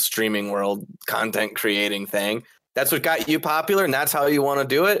whole streaming world, content creating thing. That's what got you popular, and that's how you want to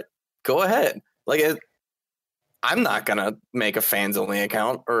do it. Go ahead. Like, I'm not gonna make a fans only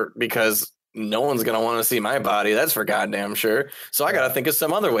account, or because no one's gonna want to see my body. That's for goddamn sure. So I gotta think of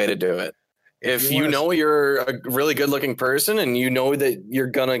some other way to do it. If you know you're a really good looking person and you know that you're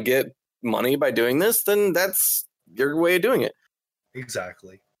gonna get money by doing this, then that's your way of doing it.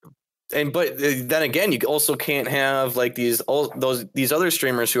 Exactly. But then again, you also can't have like these other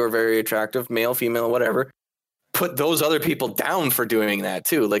streamers who are very attractive, male, female, whatever, put those other people down for doing that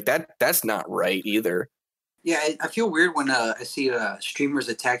too. Like that's not right either. Yeah, I feel weird when I see streamers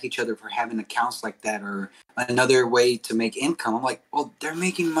attack each other for having accounts like that or another way to make income. I'm like, well, they're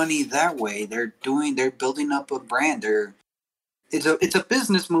making money that way. They're building up a brand. It's a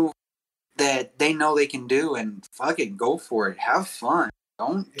business move that they know they can do, and fucking go for it. Have fun.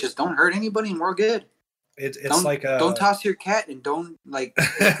 Don't hurt anybody, and we're good. It's don't toss your cat and don't like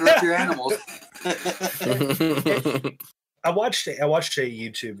hurt your animals. I watched a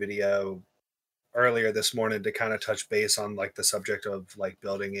YouTube video earlier this morning to kind of touch base on like the subject of like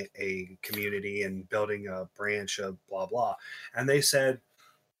building a community and building a branch of blah blah, and they said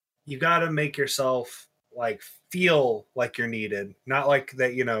you got to make yourself like feel like you're needed, not like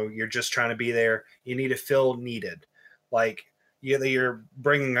that you're just trying to be there. You need to feel needed, like you're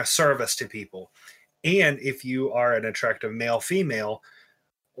bringing a service to people. And if you are an attractive male, female,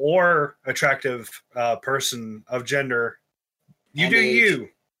 or attractive person of gender, you do you.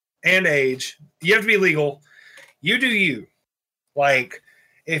 And age, you have to be legal. You do you. Like,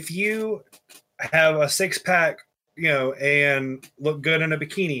 if you have a 6-pack, and look good in a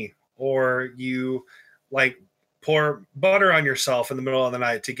bikini, or you like pour butter on yourself in the middle of the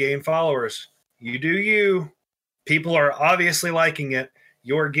night to gain followers, you do you. People are obviously liking it.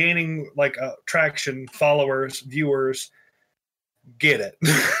 You're gaining like traction, followers, viewers. Get it.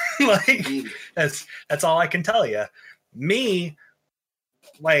 Like, that's all I can tell you. Me,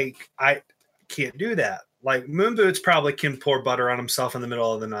 like, I can't do that. Like, Moon Boots probably can pour butter on himself in the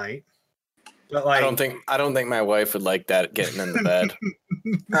middle of the night. But like, I don't think my wife would like that getting in the bed.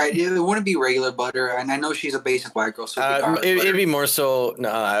 Right, it wouldn't be regular butter, and I know she's a basic white girl, so it'd be more so.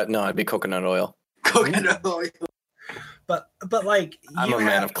 No, it'd be coconut oil. Coconut oil. But like, I'm a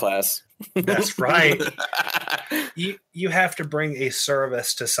man of class. That's right. You have to bring a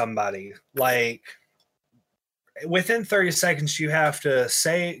service to somebody. Like, within 30 seconds, you have to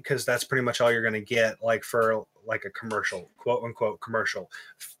say, because that's pretty much all you're going to get, like for like a commercial, quote unquote commercial.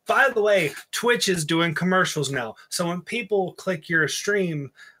 By the way, Twitch is doing commercials now. So when people click your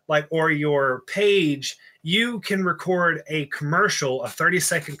stream, like, or your page, you can record a commercial, a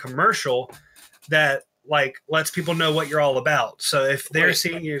 30-second commercial that like lets people know what you're all about. So if they're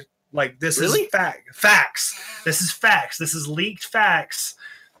seeing you, like, this is facts. This is facts. This is leaked facts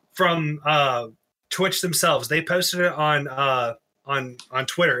from Twitch themselves. They posted it on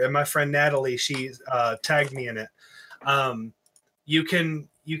Twitter, and my friend Natalie, she tagged me in it. You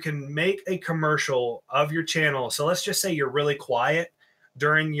can make a commercial of your channel. So let's just say you're really quiet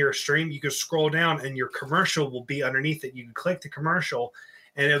during your stream. You can scroll down and your commercial will be underneath it. You can click the commercial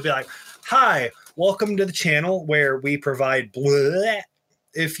and it'll be like, "Hi, welcome to the channel where we provide blah.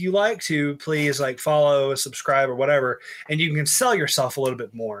 If you like to, please like follow, subscribe, or whatever." And you can sell yourself a little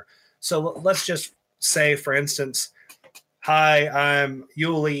bit more. So let's just say, for instance, "Hi, I'm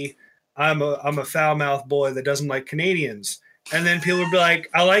Yuli. I'm a foul-mouthed boy that doesn't like Canadians." And then people would be like,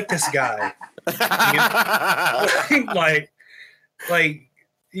 "I like this guy." like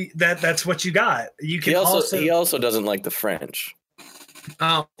that's what you got. You can he also doesn't like the French.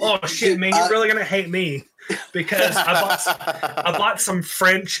 Oh shit, man! You're really gonna hate me because I bought some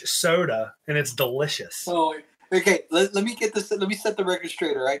French soda and it's delicious. Oh, okay. Let me get this. Let me set the record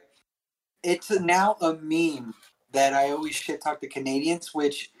straight. All right. It's now a meme that I always shit talk the Canadians,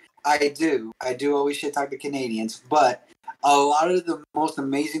 which I do. I do always shit talk the Canadians, but a lot of the most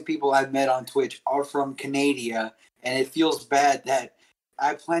amazing people I've met on Twitch are from Canada, and it feels bad that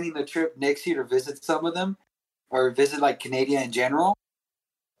I'm planning a trip next year to visit some of them, or visit like Canada in general.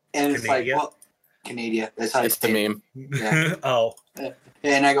 And it's like, well, Canada. That's how it's the meme. Yeah. Oh.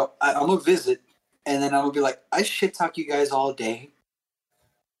 And I go, I'm gonna visit, and then I'm gonna be like, I shit talk you guys all day,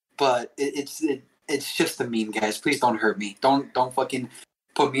 but it's just a meme, guys. Please don't hurt me. Don't fucking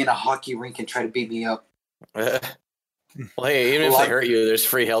put me in a hockey rink and try to beat me up. Well, hey, even if they hurt you, there's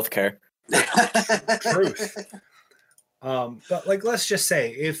free healthcare. Truth. But like, let's just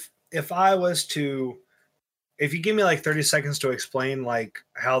say if I was to, if you give me like 30 seconds to explain like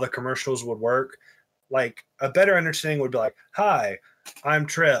how the commercials would work, Like a better understanding would be like, hi, I'm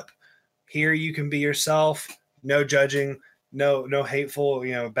Trip. Here you can be yourself, no judging, no hateful,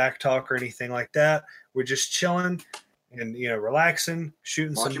 back talk or anything like that. We're just chilling and relaxing,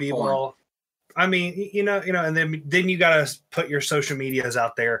 shooting some Watching b-ball. I mean, and then you gotta put your social medias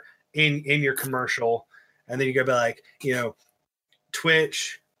out there in your commercial, and then you gotta be like,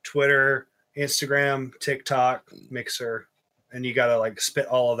 Twitch, Twitter, Instagram, TikTok, Mixer, and you gotta like spit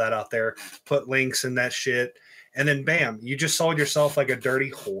all of that out there, put links in that shit, and then bam, you just sold yourself like a dirty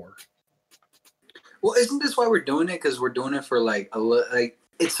whore. Well, isn't this why we're doing it? Because we're doing it for like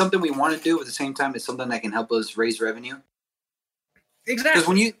it's something we want to do. At the same time, it's something that can help us raise revenue.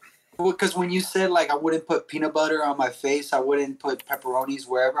 Exactly. Because when you said like I wouldn't put peanut butter on my face, I wouldn't put pepperonis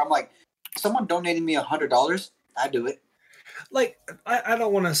wherever. I'm like, someone donated me $100, I'd do it. Like I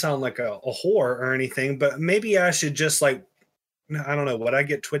don't want to sound like a whore or anything, but maybe I should just like, I don't know, would I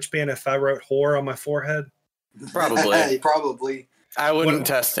get Twitch banned if I wrote whore on my forehead? Probably. Probably. I wouldn't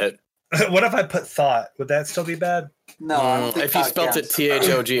test it. What if I put thought? Would that still be bad? No, I don't think if you spelt it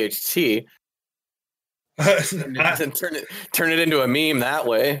THOGHT, then turn it into a meme that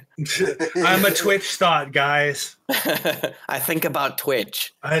way. I'm a Twitch thought, guys. I think about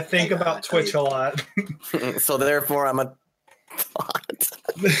Twitch. I think about Twitch a lot. So therefore, I'm a thought.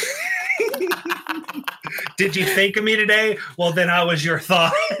 Did you think of me today? Well, then I was your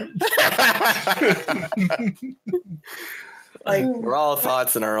thought. Like we're all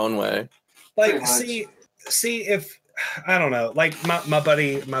thoughts in our own way. Like, see if I don't know. Like my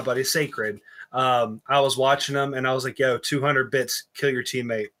buddy Sacred. I was watching him and I was like, "Yo, 200 bits, kill your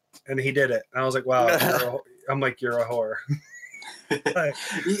teammate," and he did it. And I was like, "Wow." You're a whore.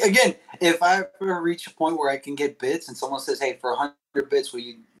 Again, if I ever reach a point where I can get bits and someone says, "Hey, for 100 bits, will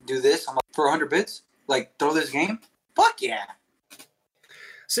you do this?" I'm like, "For 100 bits, like throw this game? Fuck yeah!"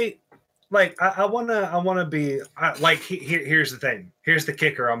 See, like I wanna be like here's the thing. Here's the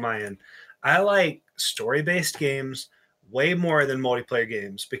kicker on my end. I like story-based games way more than multiplayer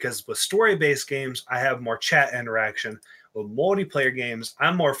games because with story-based games, I have more chat interaction. With multiplayer games,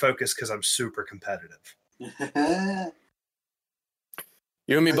 I'm more focused because I'm super competitive.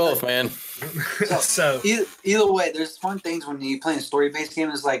 You and me both, man. So either way, there's fun things when you play a story-based game.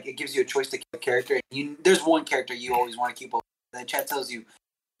 Is like it gives you a choice to kill a character. There's one character you always want to keep. That chat tells you,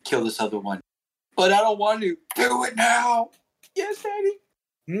 kill this other one, but I don't want to. Do it now. Yes, Daddy.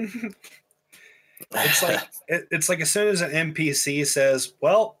 It's like as soon as an NPC says,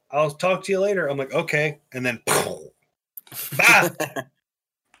 "Well, I'll talk to you later," I'm like, "Okay," and then bye.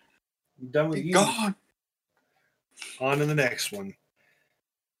 I'm done with you. Gone. On to the next one.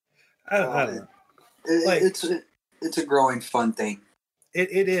 I don't know. It's a growing fun thing.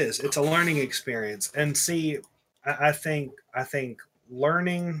 It is. It's a learning experience, and see, I think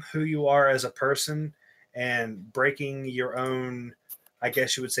learning who you are as a person and breaking your own, I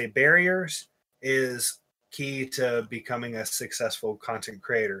guess you would say, barriers is key to becoming a successful content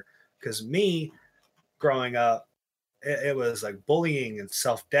creator. Because me, growing up, it was like bullying and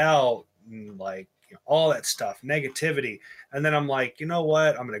self-doubt and like all that stuff, negativity. And then I'm like, you know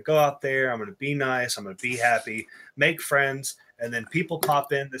what? I'm going to go out there. I'm going to be nice. I'm going to be happy, make friends. And then people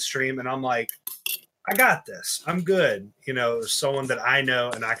pop in the stream and I'm like, I got this. I'm good. Someone that I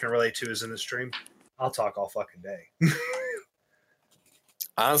know and I can relate to is in the stream. I'll talk all fucking day.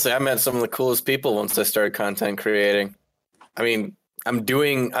 Honestly, I met some of the coolest people once I started content creating. I mean, I'm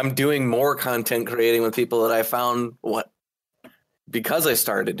doing more content creating with people that I found because I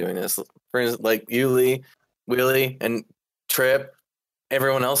started doing this. For instance, like Yuli, Willie, and Trip,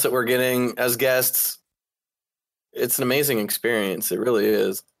 everyone else that we're getting as guests. It's an amazing experience. It really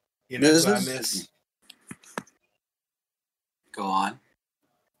is. You know who I miss? Go on.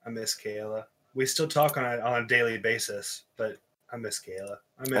 I miss Kayla. We still talk on a daily basis, but I miss Kayla.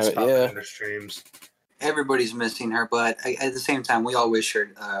 I miss popping in her streams. Everybody's missing her, but at the same time, we all wish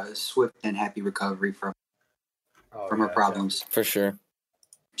her swift and happy recovery from her problems. Definitely. For sure.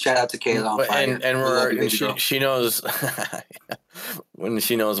 Shout out to Kayla on fire. And she knows when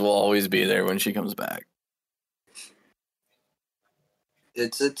she knows we'll always be there when she comes back.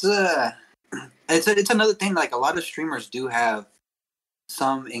 It's another thing. Like a lot of streamers do have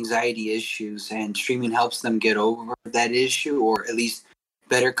some anxiety issues, and streaming helps them get over that issue, or at least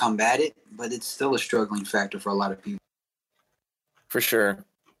better combat it. But it's still a struggling factor for a lot of people. For sure.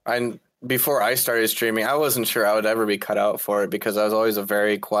 Before I started streaming, I wasn't sure I would ever be cut out for it because I was always a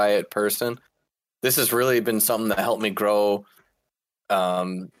very quiet person. This has really been something that helped me grow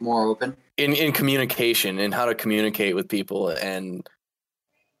more open in communication and how to communicate with people and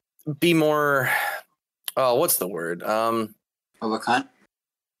be more what's the word? Of a cunt?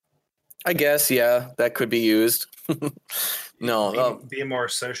 I guess, yeah, that could be used. No, Be more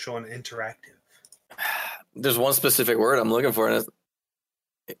social and interactive. there's one specific word I'm looking for, and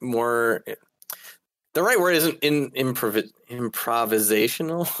it's more. The right word isn't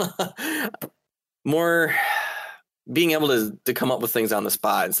improvisational. More being able to come up with things on the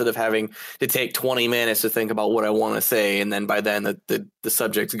spot instead of having to take 20 minutes to think about what I want to say, and then by then the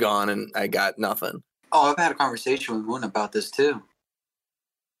subject's gone and I got nothing. Oh, I've had a conversation with Moon about this too.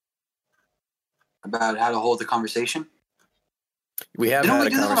 About how to hold the conversation. We have had a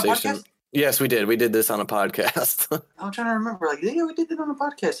conversation. Yes, we did. We did this on a podcast. I'm trying to remember. Like, yeah, we did it on a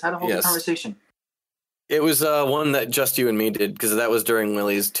podcast. How to hold the conversation. It was one that just you and me did because that was during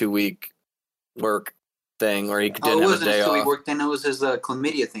Willie's 2-week work thing, where he didn't have a day off. Work then. It was his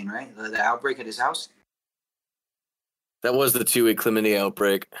chlamydia thing, right? The outbreak at his house. That was the 2-week chlamydia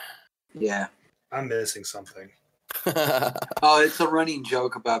outbreak. Yeah. I'm missing something. Oh, it's a running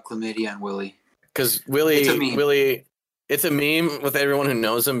joke about chlamydia and Willie. Because Willie, it's a meme with everyone who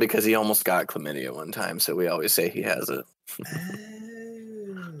knows him because he almost got chlamydia one time, so we always say he has it.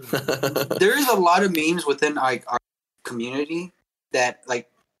 There is a lot of memes within our community that like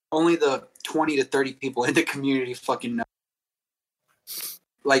only the 20 to 30 people in the community fucking know.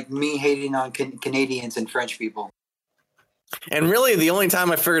 Like me hating on Canadians and French people. And really, the only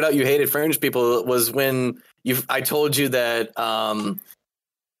time I figured out you hated French people was when I told you that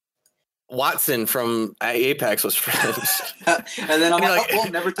Watson from Apex was French. And then I'm like, oh,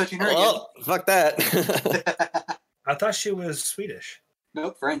 never touching her again. Fuck that. I thought she was Swedish.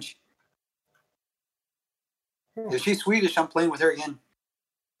 Nope, French. If she's Swedish, I'm playing with her again.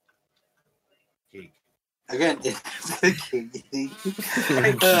 Geek. Again.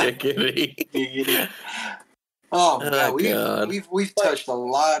 Oh god, we've touched a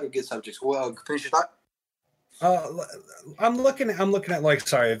lot of good subjects. Well, finish your thought. I'm looking at like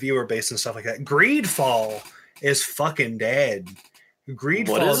viewer base and stuff like that. Greedfall is fucking dead.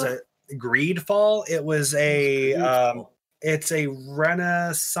 Greedfall. It was it's a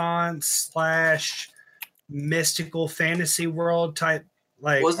Renaissance / mystical fantasy world type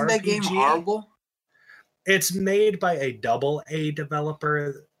like. Wasn't RPG. That game horrible? It's made by a AA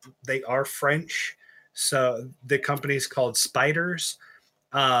developer. They are French, so the company's called Spiders.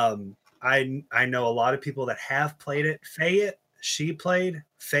 I know a lot of people that have played it. Fayette, she played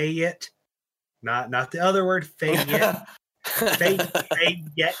Fayette, not the other word Fayette.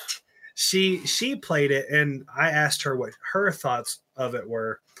 Fayette. She played it, and I asked her what her thoughts of it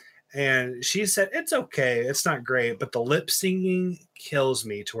were, and she said it's okay, it's not great, but the lip singing kills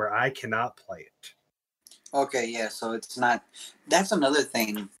me to where I cannot play it. Okay, yeah, so it's not. That's another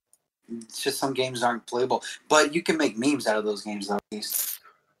thing. It's just some games aren't playable, but you can make memes out of those games, though, at least.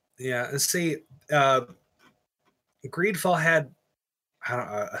 Yeah, and see, Greedfall had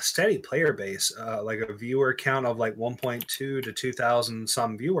a steady player base, like a viewer count of like 1.2 to 2,000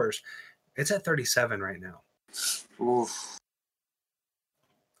 some viewers. It's at 37 right now. Oof.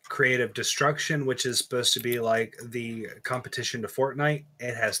 Creative Destruction, which is supposed to be like the competition to Fortnite,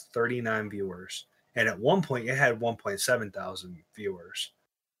 it has 39 viewers. And at one point, it had 1.7 thousand viewers.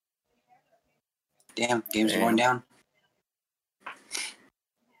 Damn, games are going down.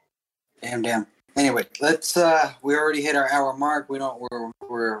 Damn. Anyway, let's. We already hit our hour mark. We're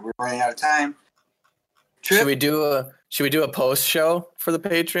running out of time. Trip? Should we do a post show for the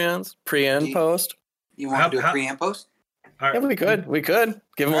Patreons? Pre and post? You want to do a pre and post? Right. Yeah, we could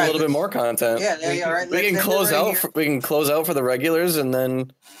give them a little bit more content. Yeah, all right. We can close out. We can close out for the regulars and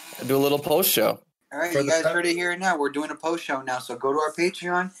then do a little post show. All right, you guys heard it here now. We're doing a post show now, so go to our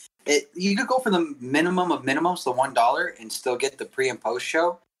Patreon. You could go for the minimum of minimums, the $1, and still get the pre and post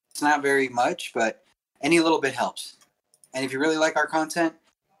show. It's not very much, but any little bit helps. And if you really like our content,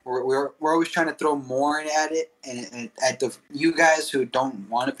 we're always trying to throw more at it, and at you guys who don't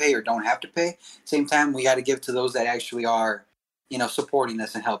want to pay or don't have to pay. Same time, we got to give to those that actually are, supporting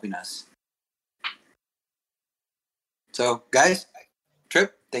us and helping us. So, guys,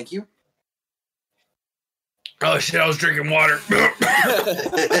 Trip, thank you. Oh shit! I was drinking water. Perfect.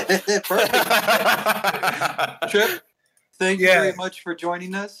 Trip, thank you very much for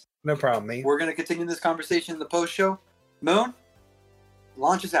joining us. No problem, mate. We're going to continue this conversation in the post show. Moon,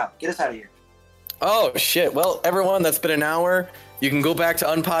 launch us out. Get us out of here. Oh shit! Well, everyone, that's been an hour. You can go back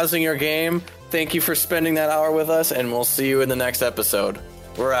to unpausing your game. Thank you for spending that hour with us, and we'll see you in the next episode.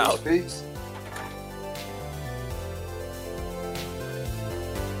 We're out. Peace.